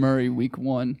Kyler Murray week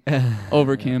 1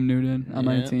 over Cam Newton on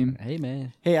my Yeah. team. Hey,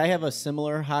 man. Hey, I have a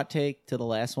similar hot take to the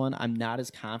last one. I'm not as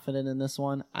confident in this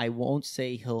one. I won't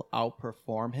say he'll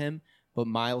outperform him, but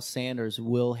Miles Sanders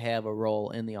will have a role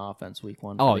in the offense week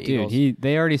 1 for Oh, the dude, Eagles.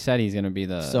 they already said he's going to be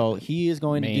the. So he is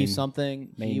going to do main- something.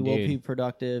 He main will dude. be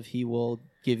productive. He will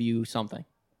give you something.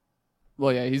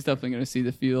 Well, yeah, he's definitely going to see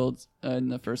the field in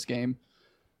the first game.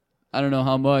 I don't know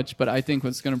how much, but I think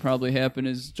what's going to probably happen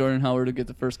is Jordan Howard will get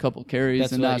the first couple carries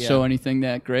That's and what- not yeah. show anything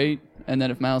that great. And then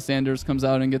if Miles Sanders comes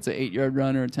out and gets an 8-yard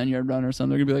run or a 10-yard run or something,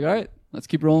 they're going to be like, all right, let's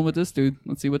keep rolling with this dude.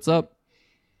 Let's see what's up.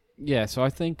 Yeah, so I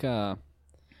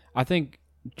think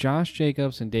Josh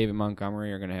Jacobs and David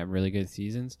Montgomery are going to have really good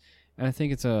seasons. And I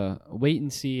think it's a wait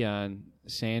and see on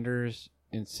Sanders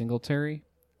and Singletary.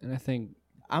 And I think,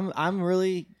 I'm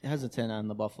really hesitant on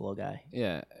the Buffalo guy.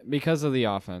 yeah, because of the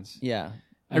offense. Yeah.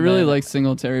 I really like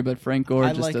Singletary, but Frank Gore I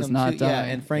just like does him not too. die. Yeah,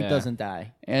 and Frank Yeah. doesn't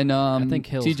die. And I think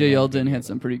Hill's TJ gonna be Yeldon good. had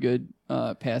some pretty good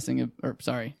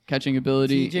catching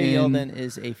ability. TJ in- Yeldon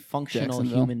is a functional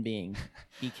Jacksonville. human being.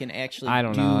 He can actually I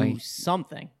don't know. do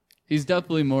something. He's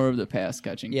definitely more of the pass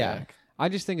catching Yeah. back. I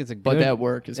just think it's a good, But that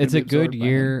work is it's gonna a be good absorbed by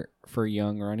him. year for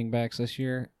young running backs this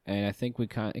year. And I think it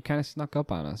kind of snuck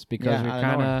up on us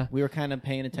because we were kind of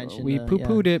paying attention. we to,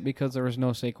 poo-pooed it because there was no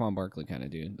Saquon Barkley kind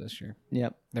of dude this year.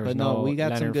 Yep. There was But no, we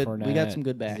got Leonard some good. We got Fournette, some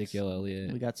good backs. Ezekiel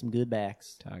Elliott, We got some good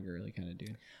backs. Todd Gurley kind of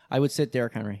dude. I would sit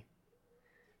Derrick Henry.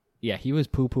 Yeah, he was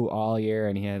poo-poo all year,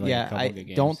 and he had a couple I good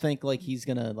games. don't think like he's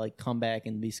gonna like come back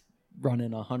and be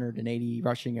running 180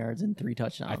 rushing yards and 3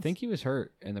 touchdowns. I think he was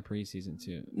hurt in the preseason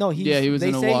too. No, Yeah, he was they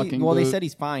in a say, walking Well, they boot. said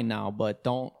he's fine now, but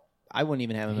don't. I wouldn't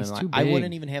even have him He's in my. too I big.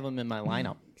 wouldn't even have him in my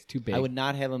lineup. He's too big. I would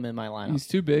not have him in my lineup. He's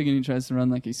too big and he tries to run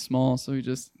like he's small, so he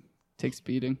just takes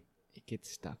beating. He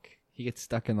gets stuck. He gets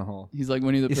stuck in the hole. He's like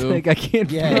Winnie the He's Pooh. like, I can't.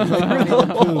 Yeah, he's like Winnie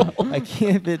the Pooh. I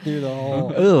can't fit through the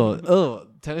hole. Oh,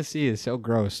 Tennessee is so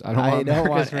gross. I don't want I don't want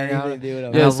Marcus anything to Mariota. do with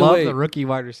him. Yeah, I so love wait. the rookie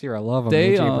wide receiver. I love him.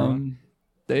 They AJ Brown.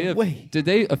 Wait. did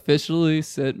they officially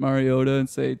sit Mariota and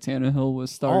say Tannehill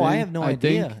was starting? I have no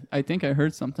idea. I think I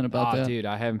heard something about that. Dude,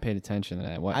 I haven't paid attention to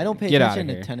that. What? I don't pay Get attention outta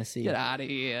to here. Tennessee. Get out of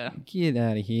here. Get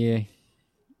out of here.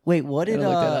 Wait, what did Gotta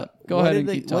look that up. Go ahead and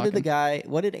keep what did the talking. guy?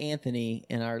 What did Anthony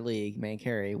in our league,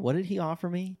 Mancari? What did he offer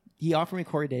me? He offered me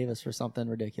Corey Davis for something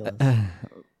ridiculous.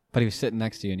 But he was sitting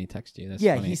next to you and he texted you. That's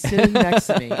Yeah, funny. he's sitting next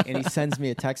to me and he sends me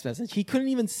a text message. He couldn't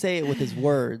even say it with his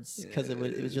words because it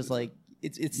was just like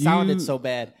it sounded You- so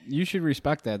bad. You should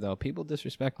respect that though. People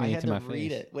disrespect I me had to to my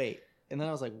read face. it. Wait, and then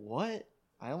I was like, "What?"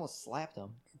 I almost slapped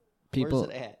him. People, Where's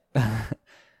it at?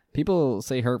 people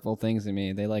say hurtful things to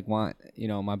me. They like want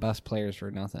my best players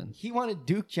for nothing. He wanted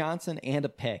Duke Johnson and a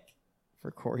pick for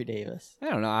Corey Davis. I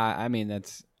don't know. I mean,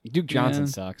 that's Duke Johnson Yeah.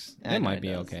 sucks. I It know might he be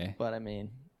does, okay. but I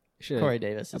mean, Should Corey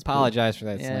Davis. Is apologize for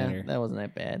that Yeah, slander. that wasn't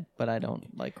that bad, but I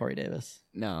don't like Corey Davis.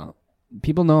 No.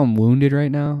 People know I'm wounded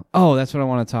right now. Oh, that's what I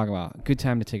want to talk about. Good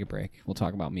time to take a break. We'll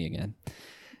talk about me again.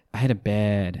 I had a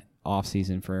bad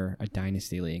offseason for a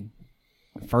dynasty league.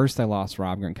 First, I lost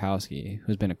Rob Gronkowski,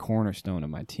 who's been a cornerstone of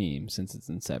my team since its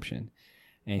inception.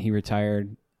 And he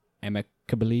retired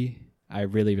amicably. I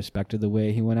really respected the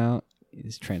way he went out.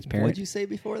 He's transparent. What did you say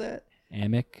before that?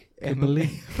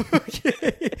 Amicably.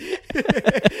 Okay.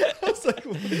 I was like,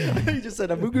 you just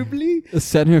said amicably? The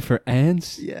center for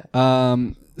ants. Yeah.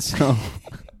 So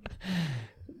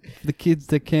the kids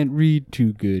that can't read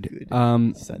too good.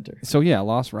 Center. So yeah, I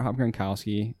lost Rob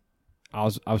Gronkowski. I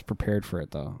was prepared for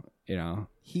it though.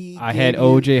 I had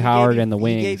O.J. Howard and the He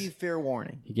wings. gave you fair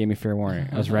warning. He gave me fair warning.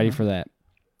 I was ready for that.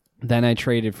 Then I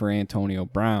traded for Antonio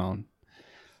Brown.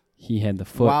 He had the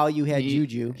foot. While you had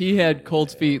Juju. He had cold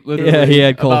feet, literally. Yeah, he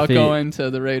had cold about feet. going to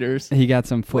the Raiders. He got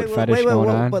some foot fetish going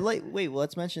on. But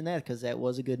let's mention that because that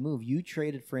was a good move. You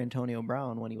traded for Antonio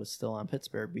Brown when he was still on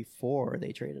Pittsburgh before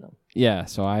they traded him. Yeah,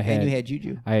 so And you had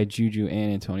Juju. I had Juju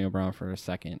and Antonio Brown for a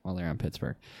second while they're on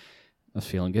Pittsburgh. I was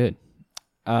feeling good.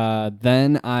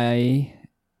 Then I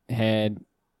had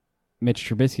Mitch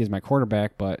Trubisky as my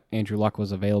quarterback, but Andrew Luck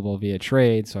was available via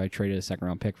trade, so I traded a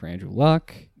second-round pick for Andrew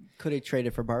Luck. Could have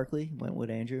traded for Barkley. Went with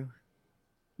Andrew.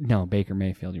 No, Baker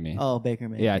Mayfield, you mean? Oh, Baker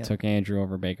Mayfield. Yeah, I took Andrew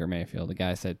over Baker Mayfield. The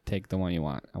guy said, take the one you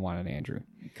want. I wanted Andrew.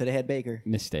 Could have had Baker.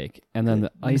 Mistake. And then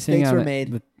the Mistakes icing were on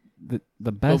made. the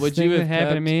But best would thing you that have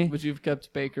happened to me. Would you have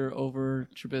kept Baker over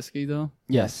Trubisky though?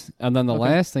 Yes. And then the Okay.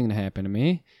 last thing that happened to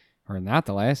me, or not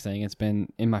the last thing, it's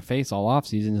been in my face all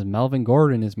offseason, is Melvin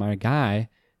Gordon is my guy,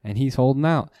 and he's holding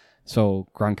out. So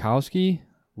Gronkowski,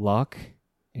 Luck,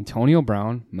 Antonio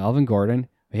Brown, Melvin Gordon.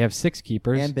 We have 6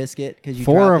 keepers. And Biscuit. Because you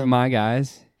 4 dropped of him. my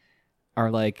guys are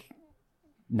like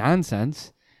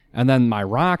nonsense. And then my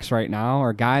rocks right now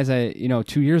are guys I,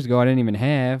 2 years ago I didn't even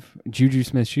have. Juju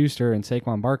Smith-Schuster and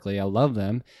Saquon Barkley. I love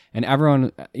them. And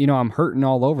everyone, I'm hurting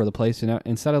all over the place. And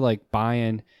instead of like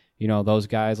buying, those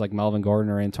guys like Melvin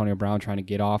Gordon or Antonio Brown trying to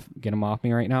get them off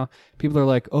me right now, people are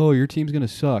like, oh, your team's going to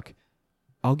suck.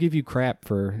 I'll give you crap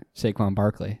for Saquon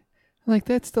Barkley. I'm like,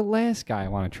 that's the last guy I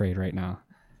want to trade right now.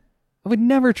 I would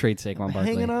never trade Saquon Barkley.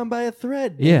 Hanging on by a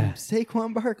thread. Yeah. named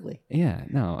Saquon Barkley. Yeah,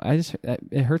 no,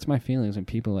 it hurts my feelings when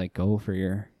people like go for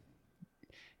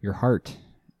your heart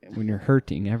when you're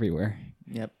hurting everywhere.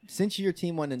 Yep. Since your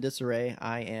team went in disarray,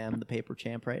 I am the paper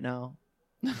champ right now.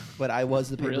 But I was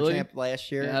the paper Really? champ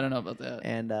last year. Yeah, I don't know about that.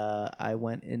 And I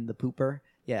went in the pooper.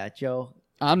 Yeah, Joe.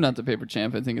 I'm not the paper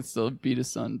champ. I think it's still beat his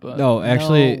son, but No,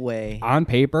 actually, no way. on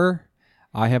paper,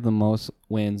 I have the most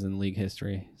wins in league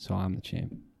history, so I'm the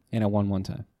champ. And I won one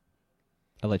time.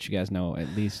 I'll let you guys know at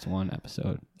least one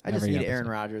episode. I just every need Aaron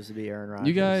episode. Rodgers to be Aaron Rodgers.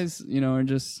 you guys, are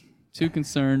just too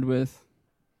concerned with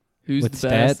who's With the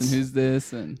best stats? and who's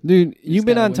this and. Dude, you've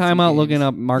been gotta on win some timeout looking games.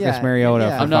 up Marcus Yeah, Mariota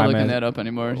yeah. for I'm not 5 looking minutes. that up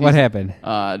anymore. What happened?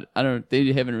 I don't.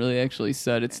 They haven't really actually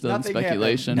said. It's still Nothing in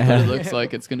speculation, happened. but it looks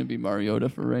like it's going to be Mariota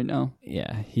for right now.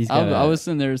 Yeah, he's got. I was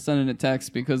sitting there sending a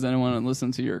text because I didn't want to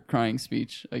listen to your crying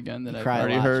speech again that You I've cry a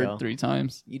already lot, heard Joe. 3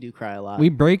 times. You do cry a lot. We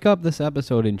break up this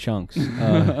episode in chunks.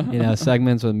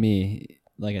 Segments with me.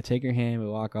 Like I take your hand, we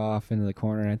walk off into the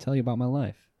corner, and I tell you about my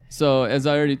life. So as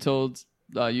I already told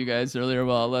you guys earlier,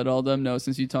 well, I'll let all them know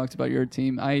since you talked about your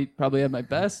team. I probably had my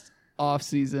best off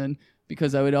season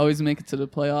because I would always make it to the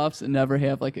playoffs and never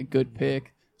have like a good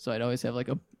pick. So I'd always have like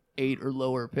a 8 or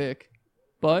lower pick.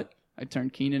 But I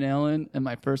turned Keenan Allen in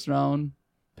my first round,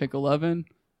 pick 11,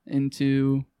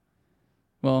 into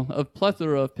a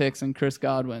plethora of picks and Chris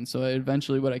Godwin. So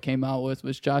eventually what I came out with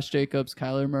was Josh Jacobs,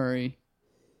 Kyler Murray,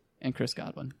 and Chris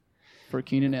Godwin for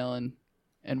Keenan Allen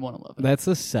and 111. That's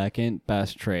the second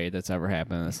best trade that's ever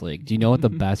happened in this league. Do you know what the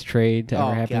best trade to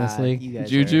ever happen in this league? You guys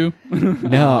Juju.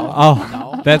 No.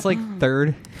 Oh, No. that's like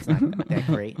third. are not that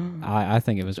great. I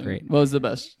think it was great. What was the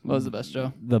best? What was the best,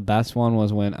 Joe? The best one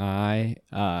was when I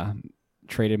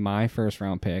traded my first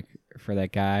round pick for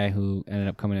that guy who ended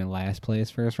up coming in last place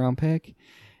first round pick,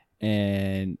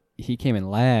 and he came in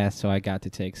last, so I got to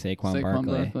take Saquon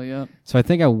Barkley. Yeah. So I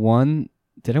think I won.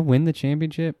 Did I win the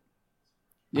championship?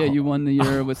 Yeah, you won the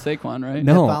year with Saquon, right?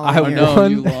 No, That I following Or year. no,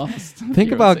 you won. lost. Think You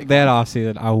were about Saquon. that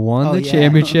offseason. I won Oh, the yeah.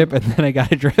 championship, and then I got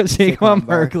to draft Saquon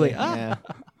Barkley. Yeah.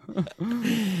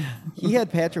 He had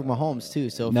Patrick Mahomes too,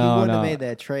 so if No, he wouldn't no. have made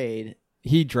that trade,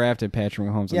 He drafted Patrick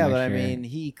Mahomes. the yeah, next but I year. mean,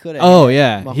 he could have. Oh had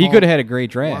yeah, he Mahomes- could have had a great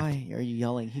draft. Why are you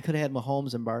yelling? He could have had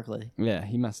Mahomes and Barkley. Yeah,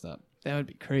 he messed up. That would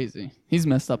be crazy. He's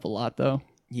messed up a lot, though.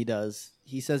 He does.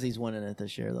 He says he's winning it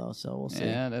this year, though, so we'll see.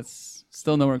 Yeah, that's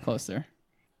still nowhere close there.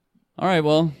 All right,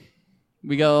 well,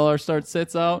 we got all our start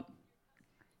sits out.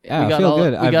 Yeah, we got I feel all,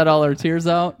 good. We got all our tears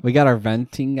out. We got our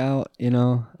venting out.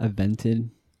 I vented.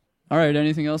 All right,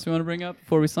 anything else we want to bring up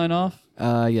before we sign off?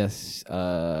 Yes.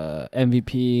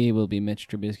 MVP will be Mitch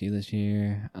Trubisky this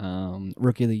year.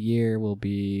 Rookie of the year will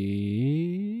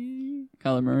be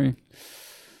Kyler Murray.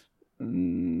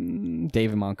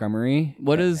 David Montgomery.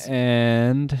 What is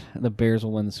And the Bears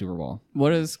will win the Super Bowl. what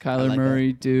does Kyler like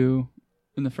Murray do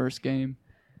in the first game?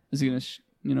 Is he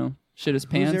gonna shit his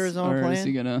pants, Arizona or is playing?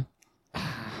 he gonna?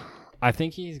 I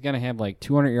think he's gonna have like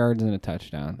 200 yards and a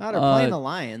touchdown. Now they're playing the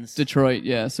Lions. Detroit,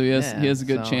 yeah. So he Yeah, has a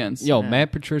good so- chance. Yo, Yeah.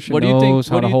 Matt Patricia What do you think? knows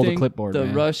how What to do you hold a think clipboard. the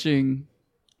man. rushing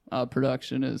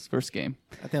production is first game?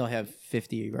 I think they'll have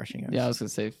 50 rushing yards. Yeah, I was gonna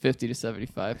say 50 to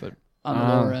 75, but on the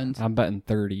lower end. I'm betting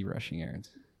 30 rushing yards.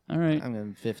 All right. I'm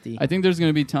going 50. I think there's going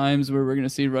to be times where we're going to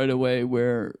see right away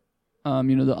where,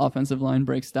 the offensive line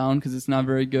breaks down because it's not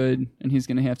very good, and he's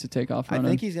going to have to take off I running.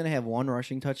 think he's going to have one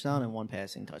rushing touchdown and one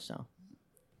passing touchdown.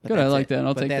 But Good, I that's like it. that.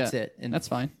 I'll But take that's that. it. And That's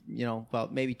fine.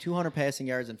 about maybe 200 passing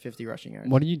yards and 50 rushing yards.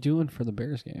 What are you doing for the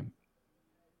Bears game?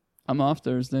 I'm off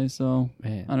Thursday, so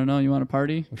Man, I don't know. You want to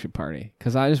party? we should party.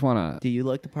 Because I just want to. Do you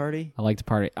like to party? I like to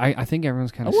party. I think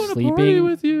everyone's kind I of want to party sleeping.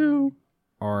 with you.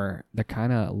 Or they're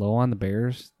kind of low on the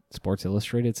Bears. Sports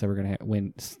Illustrated said we're going to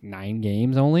win 9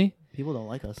 games only. People don't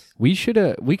like us.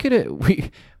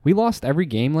 We lost every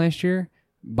game last year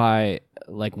by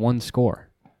like 1 score.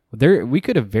 We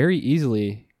could have very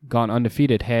easily gone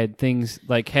undefeated had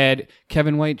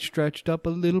Kevin White stretched up a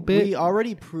little bit. We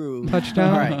already proved.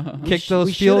 Touchdown. All right. Kicked We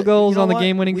those shoulda- field goals you know on the what?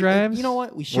 game-winning drives. You know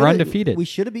what? We're undefeated. We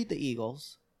should have beat the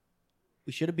Eagles.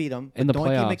 We should have beat them. In the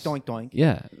Doinky playoffs. McDoink doink.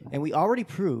 Yeah. And we already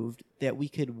proved that we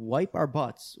could wipe our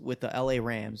butts with the LA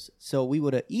Rams. So we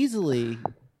would have easily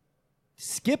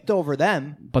skipped over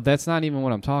them. But that's not even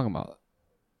what I'm talking about.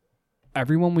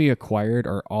 Everyone we acquired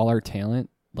or all our talent,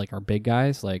 like our big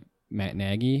guys, like Matt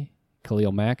Nagy,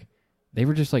 Khalil Mack, they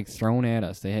were just like thrown at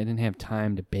us. They didn't have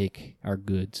time to bake our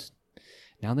goods.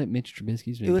 Now that Mitch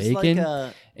Trubisky's It been was baking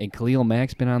like and Khalil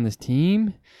Mack's been on this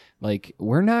team, like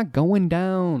we're not going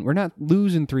down. We're not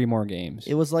losing 3 more games.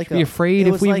 it was like Be afraid it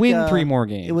if was we like win 3 more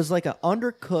games. It was like an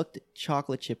undercooked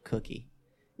chocolate chip cookie.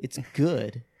 It's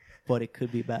good, but it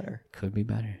could be better. Could be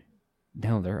better.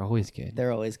 No, they're always good.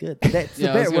 They're always good. That's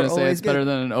Yeah, the I was bear. going We're to say always it's good. better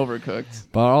than an overcooked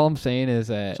But all I'm saying is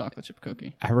that chocolate chip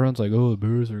cookie. everyone's like, oh, the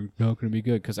Bears are not going to be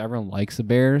good because everyone likes the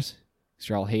Bears. Because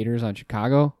you're all haters on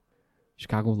Chicago.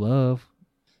 Chicago love.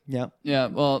 Yep. Yeah,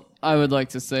 well, I would like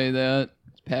to say that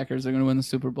Packers are going to win the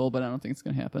Super Bowl, but I don't think it's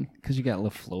going to happen. Because you got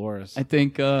LaFleur's. I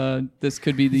think this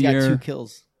could be the He's got 2 year.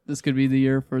 kills. this could be the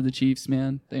year for the Chiefs,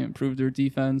 man. They improved their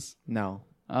defense. No.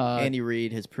 Uh, Andy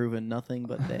Reid has proven nothing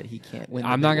but that he can't win.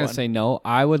 I'm not going to say no.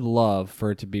 I would love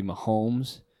for it to be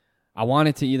Mahomes. I want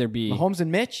it to either be Mahomes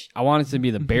and Mitch. I want it to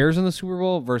be the Bears in the Super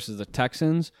Bowl versus the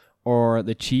Texans or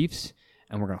the Chiefs,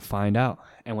 and we're going to find out.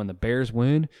 And when the Bears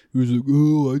win, who's like,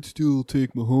 oh, I'd still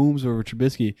take Mahomes over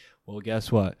Trubisky. Well,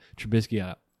 guess what? Trubisky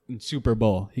got in Super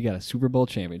Bowl. He got a Super Bowl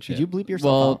championship. Did you bleep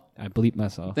yourself Well, out? I bleeped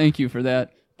myself. Thank you for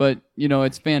that. But,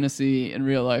 it's fantasy and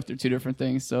real life. They're two different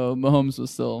things. So Mahomes will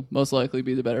still most likely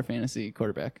be the better fantasy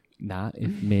quarterback. Not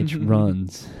if Mitch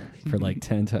runs for like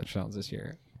 10 touchdowns this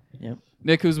year. Yep.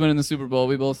 Nick, who's winning the Super Bowl?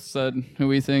 We both said who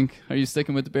we think. Are you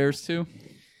sticking with the Bears too?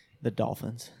 The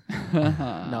Dolphins.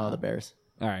 No, the Bears.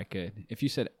 All right, good. If you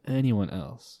said anyone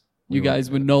else, You guys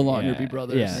would no longer be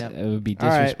brothers. Yeah, Yep. it would be All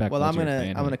right. disrespectful. Well, I'm to your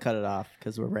gonna family. cut it off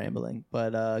because we're rambling.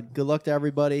 But good luck to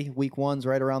everybody. Week 1's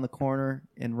right around the corner,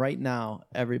 and right now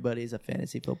everybody's a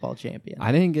fantasy football champion.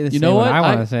 I didn't get to You say know what what? I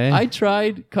want to say. I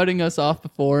tried cutting us off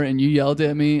before, and you yelled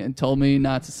at me and told me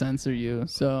not to censor you.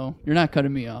 So you're not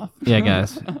cutting me off. Yeah,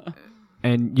 guys.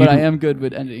 And But I am good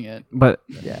with ending it. But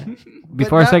yeah.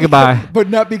 before I say goodbye, but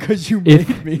not because you If-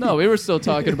 made me. No, we were still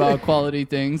talking about quality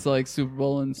things like Super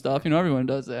Bowl and stuff. Everyone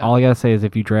does that. all I gotta say is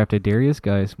if you drafted Darius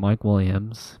Geis, Mike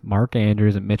Williams, Mark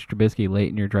Andrews, and Mitch Trubisky late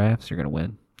in your drafts, you're gonna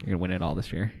win. You're gonna win it all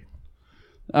this year.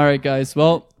 All right, guys.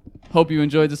 Well, hope you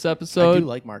enjoyed this I episode. do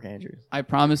like Mark Andrews. I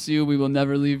promise you we will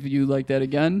never leave you like that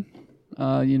again.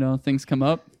 Things come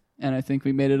up, and I think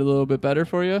we made it a little bit better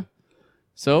for you.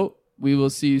 So we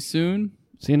will see you soon.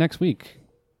 See you next week.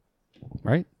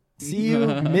 Right? See you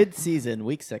mid-season,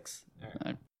 week 6.